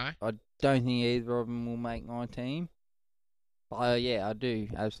no, I don't think either of them will make my team. But yeah, I do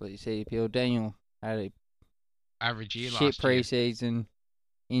absolutely see the appeal. Daniel had a average year shit last pre-season,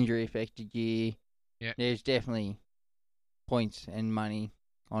 injury affected year. Yeah, there's definitely points and money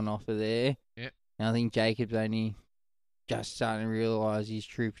on offer there. Yeah, and I think Jacob's only just starting to realise his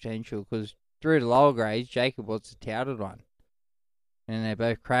true potential because through the lower grades, Jacob was the touted one. And they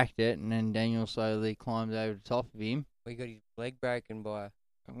both cracked it, and then Daniel slowly climbed over the top of him. We got his leg broken by.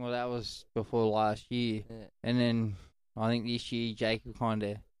 Well, that was before last year. Yeah. And then I think this year Jacob kind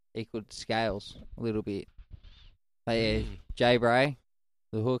of equaled Scales a little bit. But yeah, Jay Bray,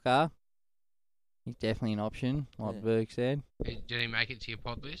 the hooker, he's definitely an option, like Berg said. Did he make it to your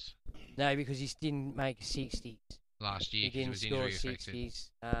pod list? No, because he didn't make 60s. Last year, He didn't was score injury affected. 60s.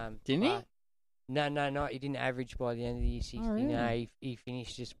 Didn't he? No. He didn't average by the end of the year 60. Oh, really? No, he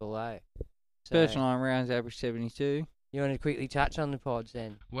finished just below. So, First 9 rounds, average 72. you want to quickly touch on the pods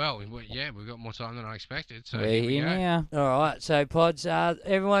then? Well, we've got more time than I expected. So We're here we here go. now. All right, so pods.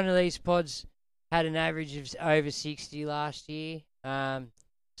 Every one of these pods had an average of over 60 last year.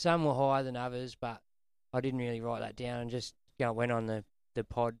 Some were higher than others, but I didn't really write that down. Just went on the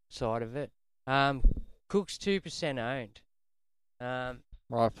pod side of it. Cook's 2% owned.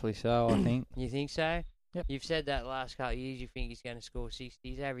 Rightfully so, I think. You think so? Yep. You've said that last couple of years you think he's going to score 60.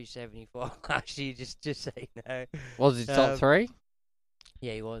 He's averaged 75 last year, just so you know. Was he top 3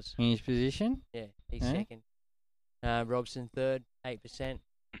 Yeah, he was. in his position? Yeah, he's Yeah. second. Robson third, 8%.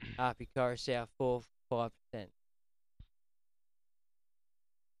 Harpy Coruscant fourth, 5%.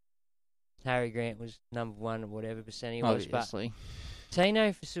 Harry Grant was number 1 or whatever percent he was. Obviously. But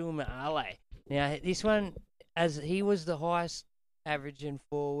Tino Fasuma Ale. Now, this one, as he was the highest averaging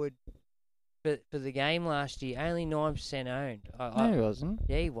forward for the game last year, only 9% owned. No, he wasn't.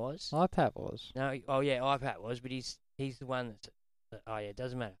 Yeah, he was. iPad was. No, iPad was, but he's the one that's. Oh yeah, it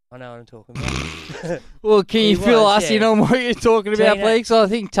doesn't matter. I know what I'm talking about. Well, can you He fill was, us yeah. in on what you're talking about, Tino- please? I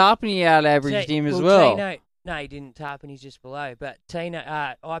think Tarpany out-averaged him as well. No, he didn't. Tarpany's just below. But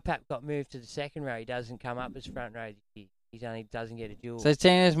IPAP got moved to the second row. He doesn't come up as front row this year. He only doesn't get a duel. So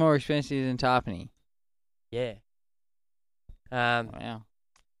Tino's more expensive than Tarpany. Yeah. Wow.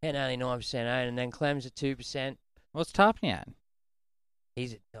 And only 9% owned, and then Clem's at 2%. What's Tarpany at?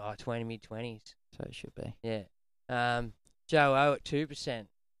 He's at 20, mid-20s. So it should be. Yeah. Joe O at 2%.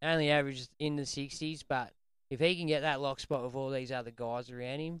 Only averages in the 60s, but if he can get that lock spot with all these other guys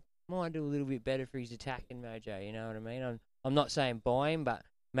around him, might do a little bit better for his attacking mojo, you know what I mean? I'm not saying buy him, but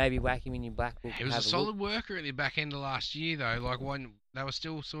maybe whack him in your black book. He was a solid worker at the back end of last year, though. Like, when they were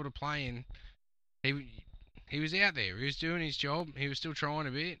still sort of playing, he was out there. He was doing his job. He was still trying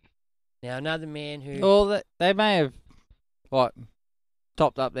a bit. Now, another man who... Well, they may have,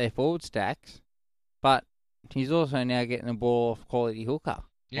 topped up their forward stacks, but he's also now getting the ball off quality hooker,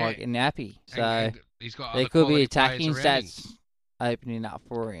 like in Nappy. So and he's got there other could be quality attacking players around him. stats opening up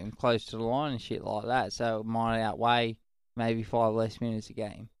for him close to the line and shit like that. So it might outweigh maybe 5 less minutes a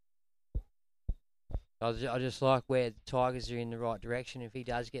game. I just like where the Tigers are in the right direction. If he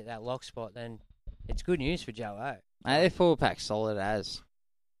does get that lock spot, then it's good news for Joe O. Their forward pack's solid as.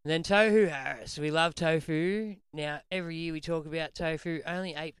 And then Tohu Harris. We love Tofu. Now, every year we talk about Tofu.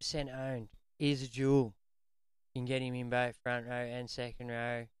 Only 8% owned. Is a jewel. You can get him in both front row and second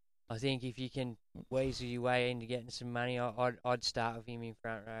row. I think if you can weasel your way into getting some money, I'd start with him in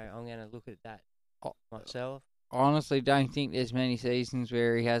front row. I'm going to look at that myself. I honestly don't think there's many seasons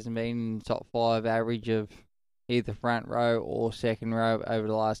where he hasn't been in the top 5 average of either front row or second row over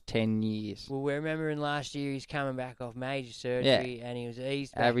the last 10 years. Well, we're remembering last year he's coming back off major surgery and he was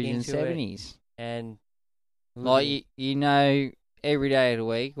eased back averaging into 70s. it. And like you know every day of the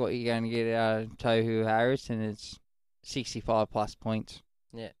week what you're going to get out of Tohu Harris, and it's 65 plus points.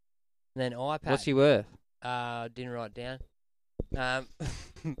 Yeah. And then iPad. What's he worth? Didn't write it down.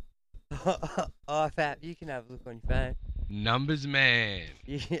 iPad, you can have a look on your phone. Numbers man.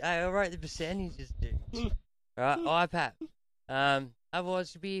 I wrote the percentages, dude. Alright, iPad.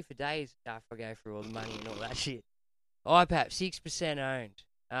 Otherwise, it'd be here for days after I go through all the money and all that shit. iPad, 6%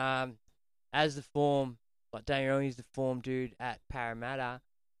 owned. As the form, like don't get me wrong, he's the form dude at Parramatta,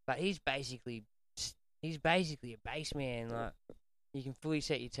 but he's basically a base man. Like, you can fully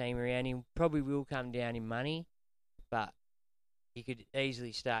set your team around him. Probably will come down in money, but you could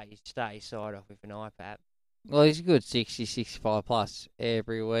easily start your side off with an iPad. Well, he's a good 60, 65 plus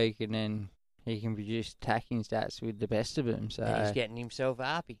every week, and then he can produce attacking stats with the best of them. So and he's getting himself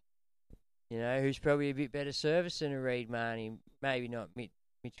Harpy, who's probably a bit better service than a Reed Marnie. Maybe not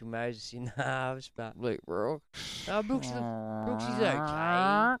Mitchell Moses in the halves, but Luke Brooks. Oh, Brooks is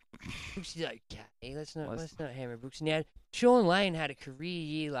okay. Brooks is okay. Let's not hammer Brooks. Now, Sean Lane had a career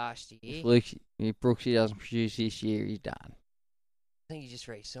year last year. If Brooksy doesn't produce this year, he's done. I think he just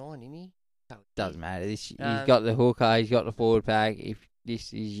re-signed, didn't he? Doesn't matter. He's got the hooker, he's got the forward pack. If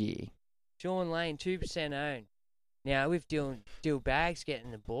this is year, Sean Lane, 2% owned. Now, with Dill Bags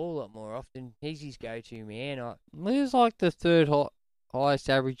getting the ball a lot more often, he's his go-to man. He was like the third highest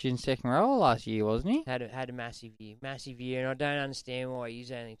average in second row last year, wasn't he? Had a massive year, and I don't understand why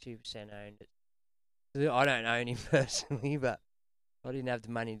he's only 2% owned I don't own him personally, but I didn't have the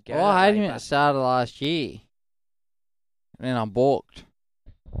money to go. Well, I that had way, him at the but- start of last year. And then I balked.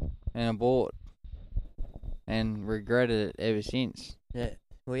 And I bought. And regretted it ever since. Yeah.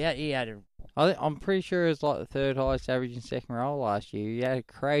 Well, yeah, he had a... I'm pretty sure it was like the third highest average in second row last year. He had a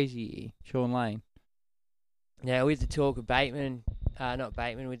crazy year, Sean Lane. Now, with the talk of Bateman, not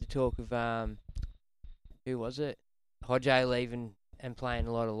Bateman, with the talk of, who was it? Hodjo leaving and playing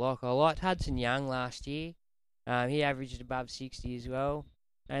a lot of lock. I liked Hudson Young last year. He averaged above 60 as well.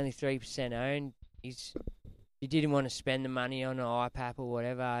 Only 3% owned. You didn't want to spend the money on an IPAP or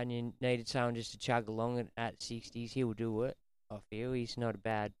whatever, and you needed someone just to chug along at 60s. He'll do it, I feel. He's not a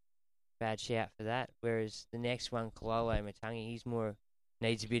bad shout for that. Whereas the next one, Kalolo Matangi, he's more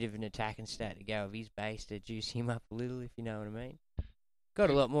needs a bit of an attacking stat to go of his base to juice him up a little, if you know what I mean.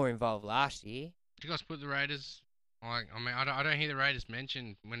 Got a lot more involved last year. Did you guys put the Raiders? Like, I mean, I don't hear the Raiders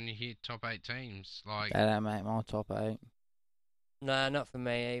mentioned when you hear top 8 teams. Like, They don't make my top 8. No, not for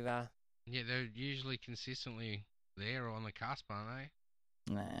me either. yeah, they're usually consistently there or on the cusp, aren't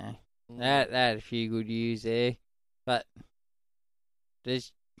they? Nah. They had a few good years there. But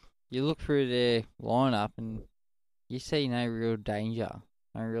you look through their lineup and you see no real danger,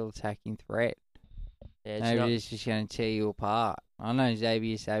 no real attacking threat. Yeah, it's Nobody's just going to tear you apart. I know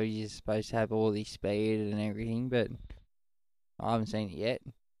Xavier Savage is supposed to have all this speed and everything, but I haven't seen it yet.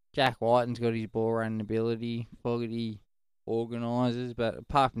 Jack Whiten's got his ball running ability, Fogarty organises, but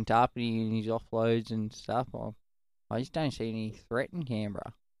apart from Tarpany and his offloads and stuff, I just don't see any threat in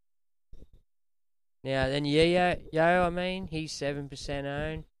Canberra. Now, then Yo, I mean, he's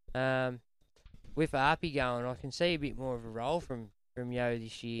 7% owned. With Arpy going, I can see a bit more of a role from Yo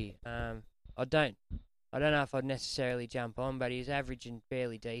this year. I don't know if I'd necessarily jump on, but he's averaging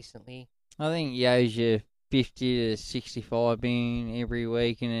fairly decently. I think Yo's your 50 to 65 bin every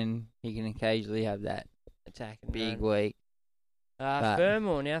week, and then he can occasionally have that attacking big run. week. But-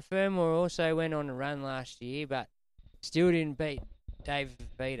 Fermor. Now, Fermor also went on a run last year, but still didn't beat David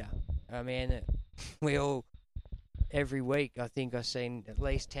Fifita. I mean, we all, every week, I think I've seen at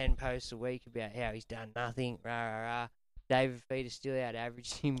least 10 posts a week about how he's done nothing, rah, rah, rah. David Fifita still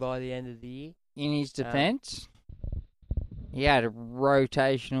out-averaged him by the end of the year. In his defence, he had a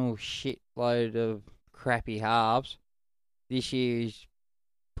rotational shitload of crappy halves. This year he's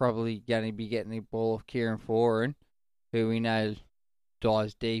probably going to be getting the ball off Kieran Foran, who we know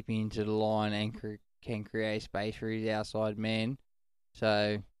dives deep into the line and can create space for his outside men.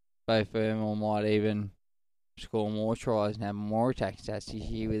 So both of them might even score more tries and have more attack stats this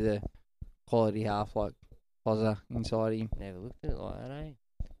year with a quality half like Pozza inside him. Never looked at it like that, eh?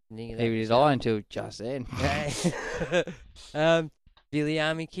 Neither did I until just then.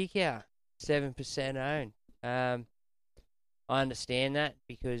 Viliami Kickout, 7% owned. I understand that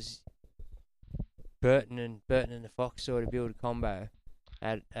because Burton and the Fox sort of build a combo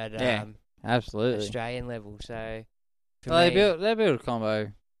at absolutely Australian level. So they built a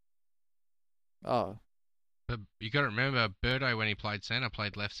combo. Oh, But you got to remember, Birdo when he played centre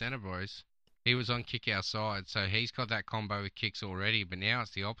played left centre, boys. He was on kick outside, so he's got that combo with kicks already. But now it's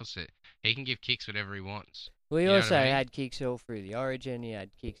the opposite. He can give kicks whatever he wants. We You know also what I mean? had kicks all through the Origin. He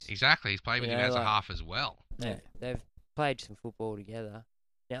had kicks. Exactly. He's played with You him know, as a like- half as well. They've played some football together.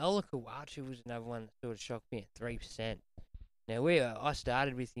 Now, Ola Kawachu was another one that sort of shocked me at 3%. Now, I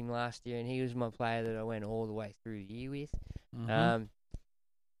started with him last year, and he was my player that I went all the way through the year with. Mhm.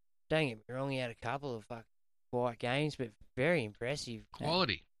 Don't get me wrong, he had a couple of quiet games, but very impressive.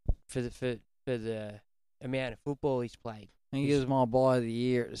 Quality. For the amount of football he's played. I think he was my buy of the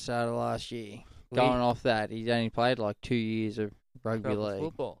year at the start of last year. Going off that, he's only played like 2 years of rugby Proper league.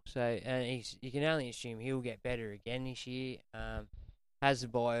 football. So, and you can only assume he'll get better again this year. Has the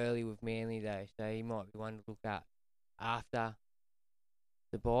bye early with Manly though, so he might be one to look at after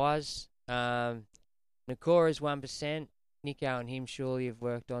the buys. Nakora's 1%. Nico and him surely have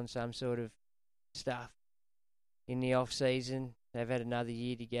worked on some sort of stuff in the off season. They've had another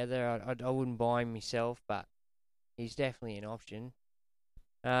year together. I wouldn't buy him myself, but he's definitely an option.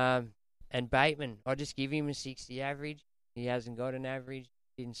 And Bateman, I just give him a 60 average. He hasn't got an average.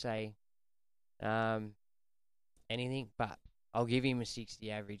 Didn't say anything, but I'll give him a 60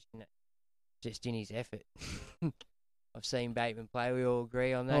 average just in his effort. I've seen Bateman play. We all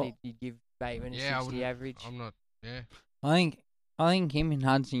agree on that. Well, You'd give Bateman a Yeah, 60 average. I'm not. Yeah. I think him and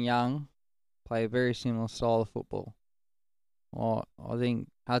Hudson Young play a very similar style of football. I think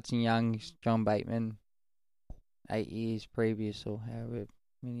Hudson Young's John Bateman 8 years previous, or however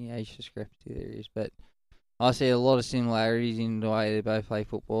many age discrepancy there is. But I see a lot of similarities in the way they both play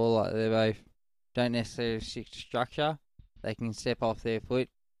football. Like they both don't necessarily stick to structure. They can step off their foot,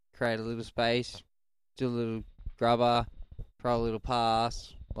 create a little space, do a little grubber, throw a little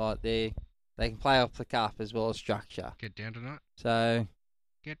pass, like they can play off the cuff as well as structure. Get down tonight. So,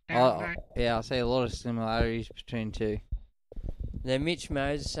 Get down tonight. I see a lot of similarities between two. Now, Mitch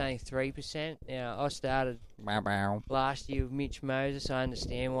Moses saying 3%. Now, I started last year with Mitch Moses. I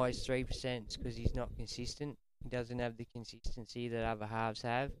understand why he's 3%. It's because he's not consistent. He doesn't have the consistency that other halves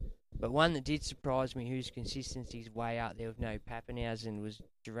have. But one that did surprise me, whose consistency is way up there with no Pappenhausen, was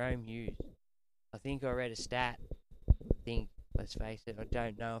Jerome Hughes. I think I read a stat. Let's face it, I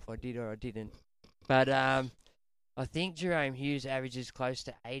don't know if I did or I didn't. But I think Jerome Hughes averages close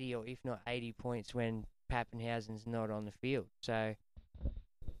to 80 or if not 80 points when Pappenhausen's not on the field. So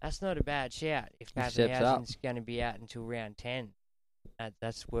that's not a bad shout if Pappenhausen's going to be out until round 10.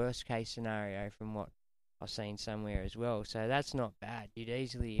 That's worst case scenario from what I've seen somewhere as well. So that's not bad. You'd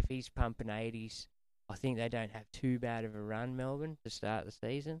easily, if he's pumping 80s, I think they don't have too bad of a run, Melbourne, to start the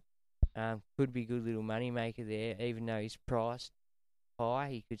season. Could be a good little money maker there, even though he's priced high,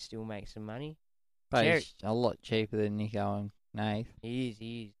 he could still make some money. But he's a lot cheaper than Nico and Nath. He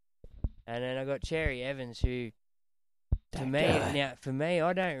is. And then I got Cherry Evans, who, for me,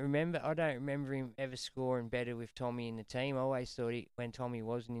 I don't remember him ever scoring better with Tommy in the team. I always thought when Tommy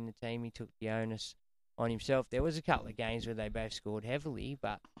wasn't in the team, he took the onus on himself. There was a couple of games where they both scored heavily,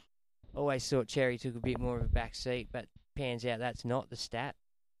 but I always thought Cherry took a bit more of a back seat. But pans out that's not the stat.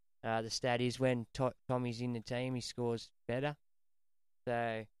 The stat is when Tommy's in the team, he scores better.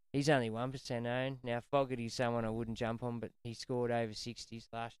 So he's only 1% owned. Now, Fogarty's someone I wouldn't jump on, but he scored over 60s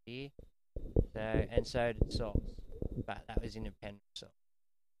last year. So did Sox. But that was in a Penrith Sox,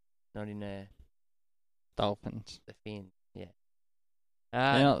 not in a Dolphins. The Finns, yeah.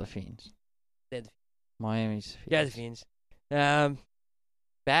 They're not the Finns. They're the Miami's the Finns. Yeah, the Finns.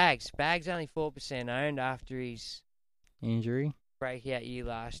 Bags only 4% owned after his injury. Breakout year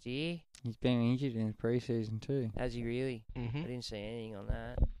last year. He's been injured in the preseason too. Has he really? Mm-hmm. I didn't see anything on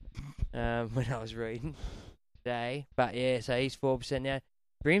that when I was reading today. But yeah, so he's 4% now.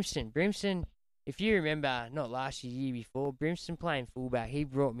 Brimston, if you remember, not last year, year before, Brimston playing fullback, he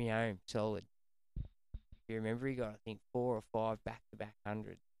brought me home solid. If you remember, he got, I think, 4 or 5 back-to-back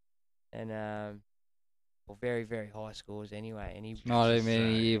 100. And, well, very, very high scores anyway. And he not even a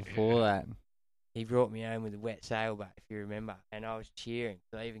year before that. He brought me home with a wet sailboat, if you remember. And I was cheering.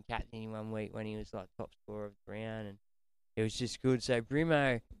 So I even captained him 1 week when he was like top scorer of the round. And it was just good. So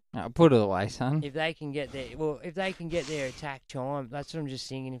Brimo, put it away, son. If they can get their attack time, that's what I'm just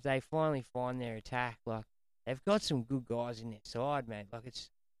thinking. If they finally find their attack, like they've got some good guys in their side, mate. Like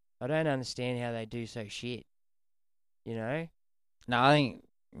I don't understand how they do so shit. You know? No, I think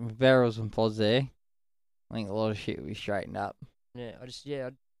with Verrills and Pods there, I think a lot of shit will be straightened up. Yeah,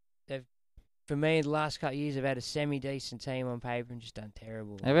 they've. For me, the last couple of years, they've had a semi-decent team on paper and just done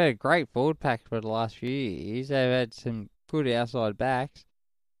terrible. They've had a great forward pack for the last few years. They've had some good outside backs.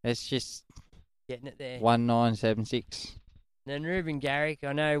 It's just getting it there. 1976. Then Ruben Garrick,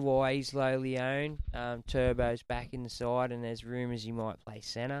 I know why he's lowly owned. Turbo's back in the side, and there's rumours he might play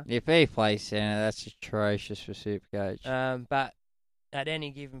centre. If he plays centre, that's atrocious for Supercoach. But at any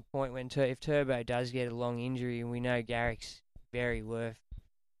given point, if Turbo does get a long injury, and we know Garrick's very worth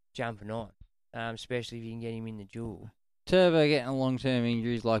jumping on. Especially if you can get him in the duel. Turbo getting a long-term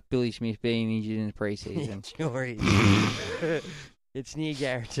injuries like Billy Smith being injured in the preseason. Sure is. It's near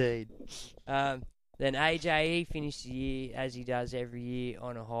guaranteed. Then AJE finished the year, as he does every year,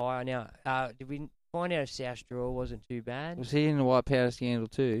 on a high. Now, did we find out if South Straw wasn't too bad? Was he in the white powder scandal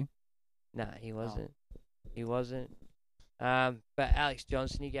too? No, he wasn't. He wasn't. But Alex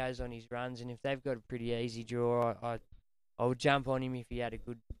Johnson, he goes on his runs, and if they've got a pretty easy draw, I would jump on him if he had a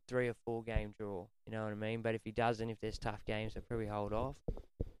good 3 or 4 game draw. You know what I mean? But if he doesn't, if there's tough games, I'd probably hold off.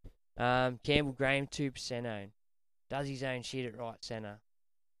 Campbell Graham, 2% owned. Does his own shit at right centre.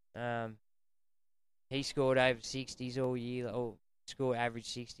 He scored over 60s all year, or scored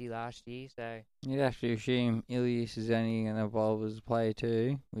average 60 last year. So you'd have to assume Ilias is only going to evolve as a player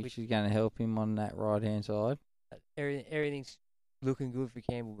too, which is going to help him on that right-hand side. Everything's looking good for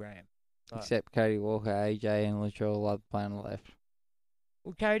Campbell Graham. Except Cody Walker, AJ, and Latrell love playing on the left.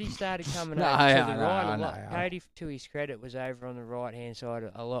 Well, Cody started coming over to the right a lot. Cody, to his credit, was over on the right-hand side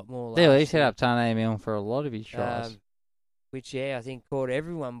a lot more. Yeah, he set up Tane Milne for a lot of his tries. Which, I think caught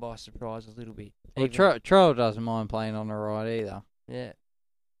everyone by surprise a little bit. Well, Troll doesn't mind playing on the right either. Yeah.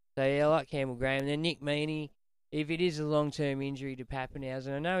 So, I like Campbell Graham. And then Nick Meaney, if it is a long-term injury to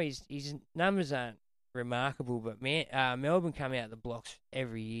Pappenhausen, I know his numbers aren't remarkable, but Melbourne come out the blocks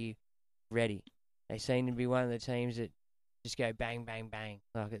every year ready. They seem to be one of the teams that just go bang, bang, bang,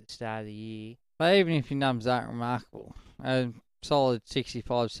 like at the start of the year. But even if your numbers aren't remarkable, solid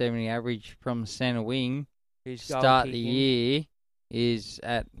 65, 70 average from centre wing, Who's goal start the kicking. year is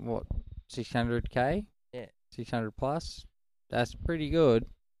at, what, 600k? Yeah. 600 plus? That's pretty good.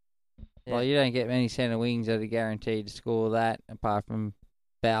 Yeah. Well, you don't get many centre wings that are guaranteed to score that, apart from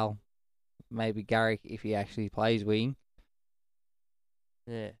Bell, maybe Garrick if he actually plays wing.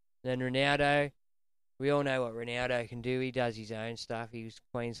 Yeah. Then Ronaldo. We all know what Ronaldo can do. He does his own stuff. He was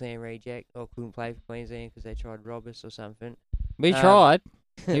Queensland reject, or couldn't play for Queensland because they tried to rob us or something. We tried.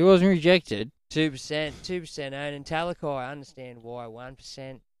 He wasn't rejected. 2% owned. And Talakai, I understand why.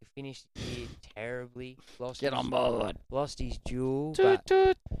 1%. He finished the year terribly. Get on board. Lost his duel. Toot, But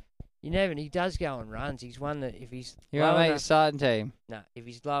toot. you never. He does go on runs. He's one that if he's You won't low make the enough, starting team. no, if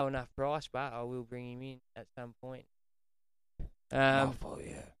he's low enough price, but I will bring him in at some point.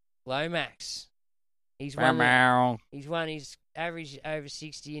 Lomax. He's one. Meow. He's one. He's average over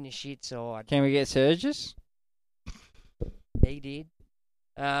 60 in the shit side. Can we get Surges? He did.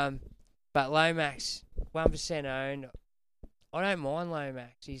 But Lomax, 1% owned. I don't mind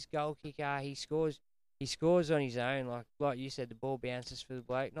Lomax. He's goal kicker. He scores on his own. Like you said, the ball bounces for the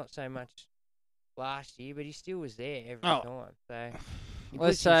bloke. Not so much last year, but he still was there every time. So he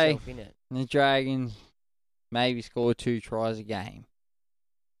Let's puts say himself in it. the Dragons maybe score 2 tries a game.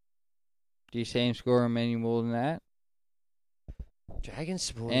 Do you see him scoring many more than that? Dragons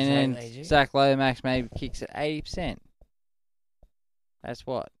supporters, And don't then they, do? Zach Lomax maybe kicks at 80%. That's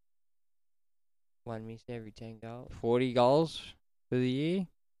what? 1 miss every 10 goals. 40 goals for the year?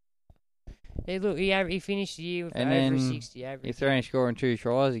 Yeah, look, he finished the year with And over then 60 average. if they're only scoring 2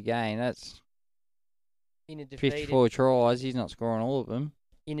 tries a game, that's in a defeated 54 tries. He's not scoring all of them.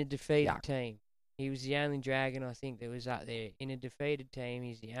 in a defeated Yuck. team. He was the only Dragon I think that was up there. In a defeated team,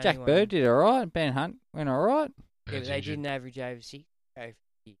 he's the only Jack one. Bird did all right. Ben Hunt went all right. Yeah, but they didn't average over 60.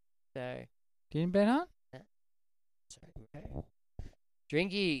 So, Didn't Ben Hunt? sorry.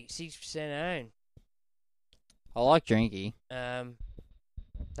 Drinky, 6% own. I like Drinky.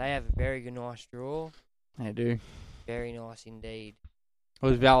 They have a very good, nice draw. They do. Very nice indeed.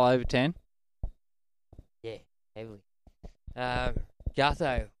 Was Val over 10? Yeah, heavily.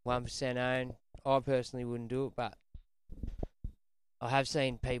 Gutho, 1% own. I personally wouldn't do it, but I have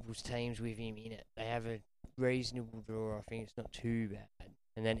seen people's teams with him in it. They have a reasonable draw. I think it's not too bad.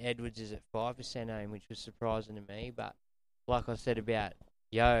 And then Edwards is at 5% own, which was surprising to me. But like I said about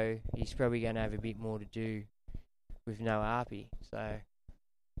Yo, he's probably going to have a bit more to do with no Arpy. So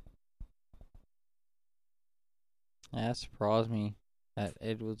Yeah, that surprised me that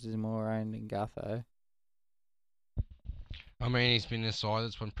Edwards is more owned than Gutho. I mean, he's been a side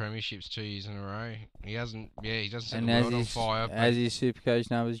that's won premierships 2 years in a row. He doesn't set And the as world on his, fire. as his Supercoach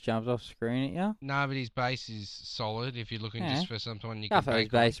numbers jumped off screen at you, No, but his base is solid if you're looking Yeah. just for someone you can Gutho's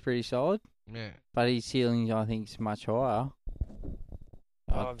bank on. base pretty solid, Yeah. but his ceiling I think is much higher.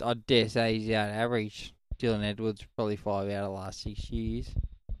 I'd dare say he's out of average. Dylan Edwards probably 5 out of the last 6 years,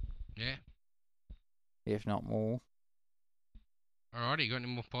 Yeah. if not more. Alrighty, you got any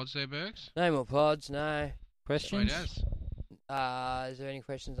more pods there, Bergs? no more pods, no. Questions? Sweet as. Is there any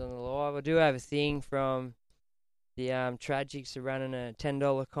questions on the live? I do have a thing from the Tragics are running a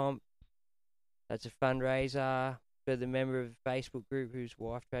 $10 comp. That's a fundraiser for the member of the Facebook group whose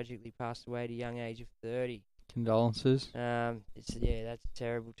wife tragically passed away at a young age of 30. Condolences. That's a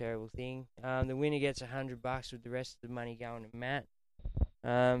terrible, terrible thing. The winner gets $100 with the rest of the money going to Matt.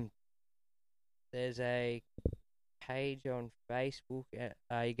 There's a page on Facebook.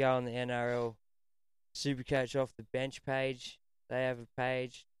 You go on the NRL Supercoach off the bench page. They have a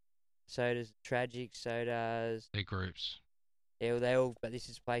page. So does the Tragic. So does They're groups. yeah. Well, they all. But this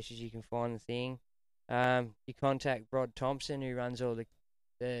is places you can find the thing. You contact Rod Thompson who runs all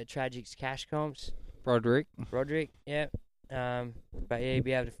the Tragic's cash comps. Broderick. Yep. But yeah, you'll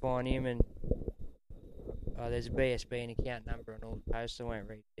be able to find him and there's a BSB and account number on all the posts. I won't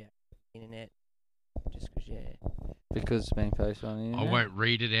read it out on the internet just Because it's been posted on the internet. I won't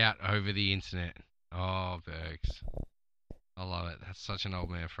read it out over the internet. Oh, Bergs. I love it. That's such an old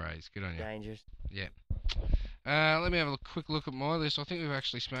man phrase. Good on you. dangerous. Yeah. Let me have a quick look at my list. I think we've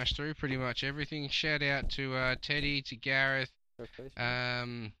actually smashed through pretty much everything. Shout out to Teddy, to Gareth,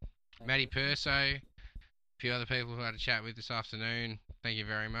 Matty Perso, a few other people who I had a chat with this afternoon. Thank you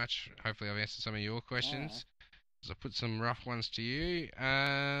very much. Hopefully I've answered some of your questions. I put some rough ones to you.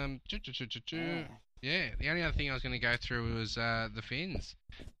 Yeah, the only other thing I was going to go through was the Finns.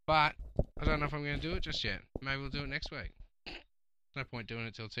 But I don't know if I'm going to do it just yet. Maybe we'll do it next week. No point doing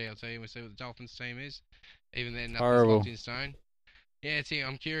it till TLT and we see what the Dolphins team is. Even then, nothing's locked in stone. Yeah,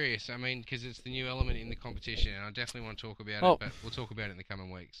 I'm curious. I mean, because it's the new element in the competition, and I definitely want to talk about it, but we'll talk about it in the coming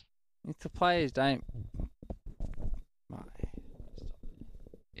weeks. If the players don't...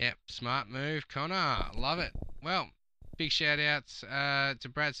 Yep, smart move, Connor. Love it. Well, big shout outs to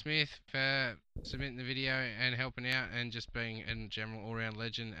Brad Smith for submitting the video and helping out and just being a general all-round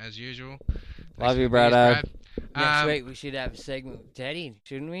legend as usual. Love you, Brad. Next week we should have a segment with Teddy,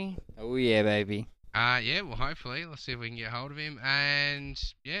 shouldn't we? Oh, yeah, baby. Yeah, well, hopefully. Let's see if we can get hold of him. And,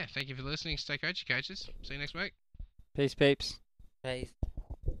 yeah, thank you for listening. Stay coachy, coaches. See you next week. Peace, peeps. Peace.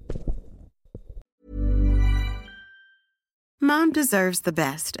 Mom deserves the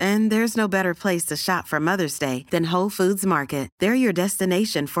best, and there's no better place to shop for Mother's Day than Whole Foods Market. They're your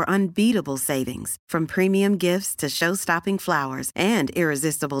destination for unbeatable savings, from premium gifts to show-stopping flowers and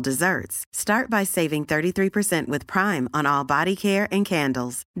irresistible desserts. Start by saving 33% with Prime on all body care and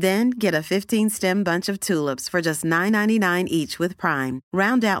candles. Then get a 15-stem bunch of tulips for just $9.99 each with Prime.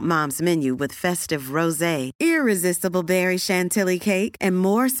 Round out Mom's menu with festive rosé, irresistible berry chantilly cake, and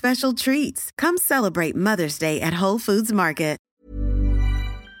more special treats. Come celebrate Mother's Day at Whole Foods Market.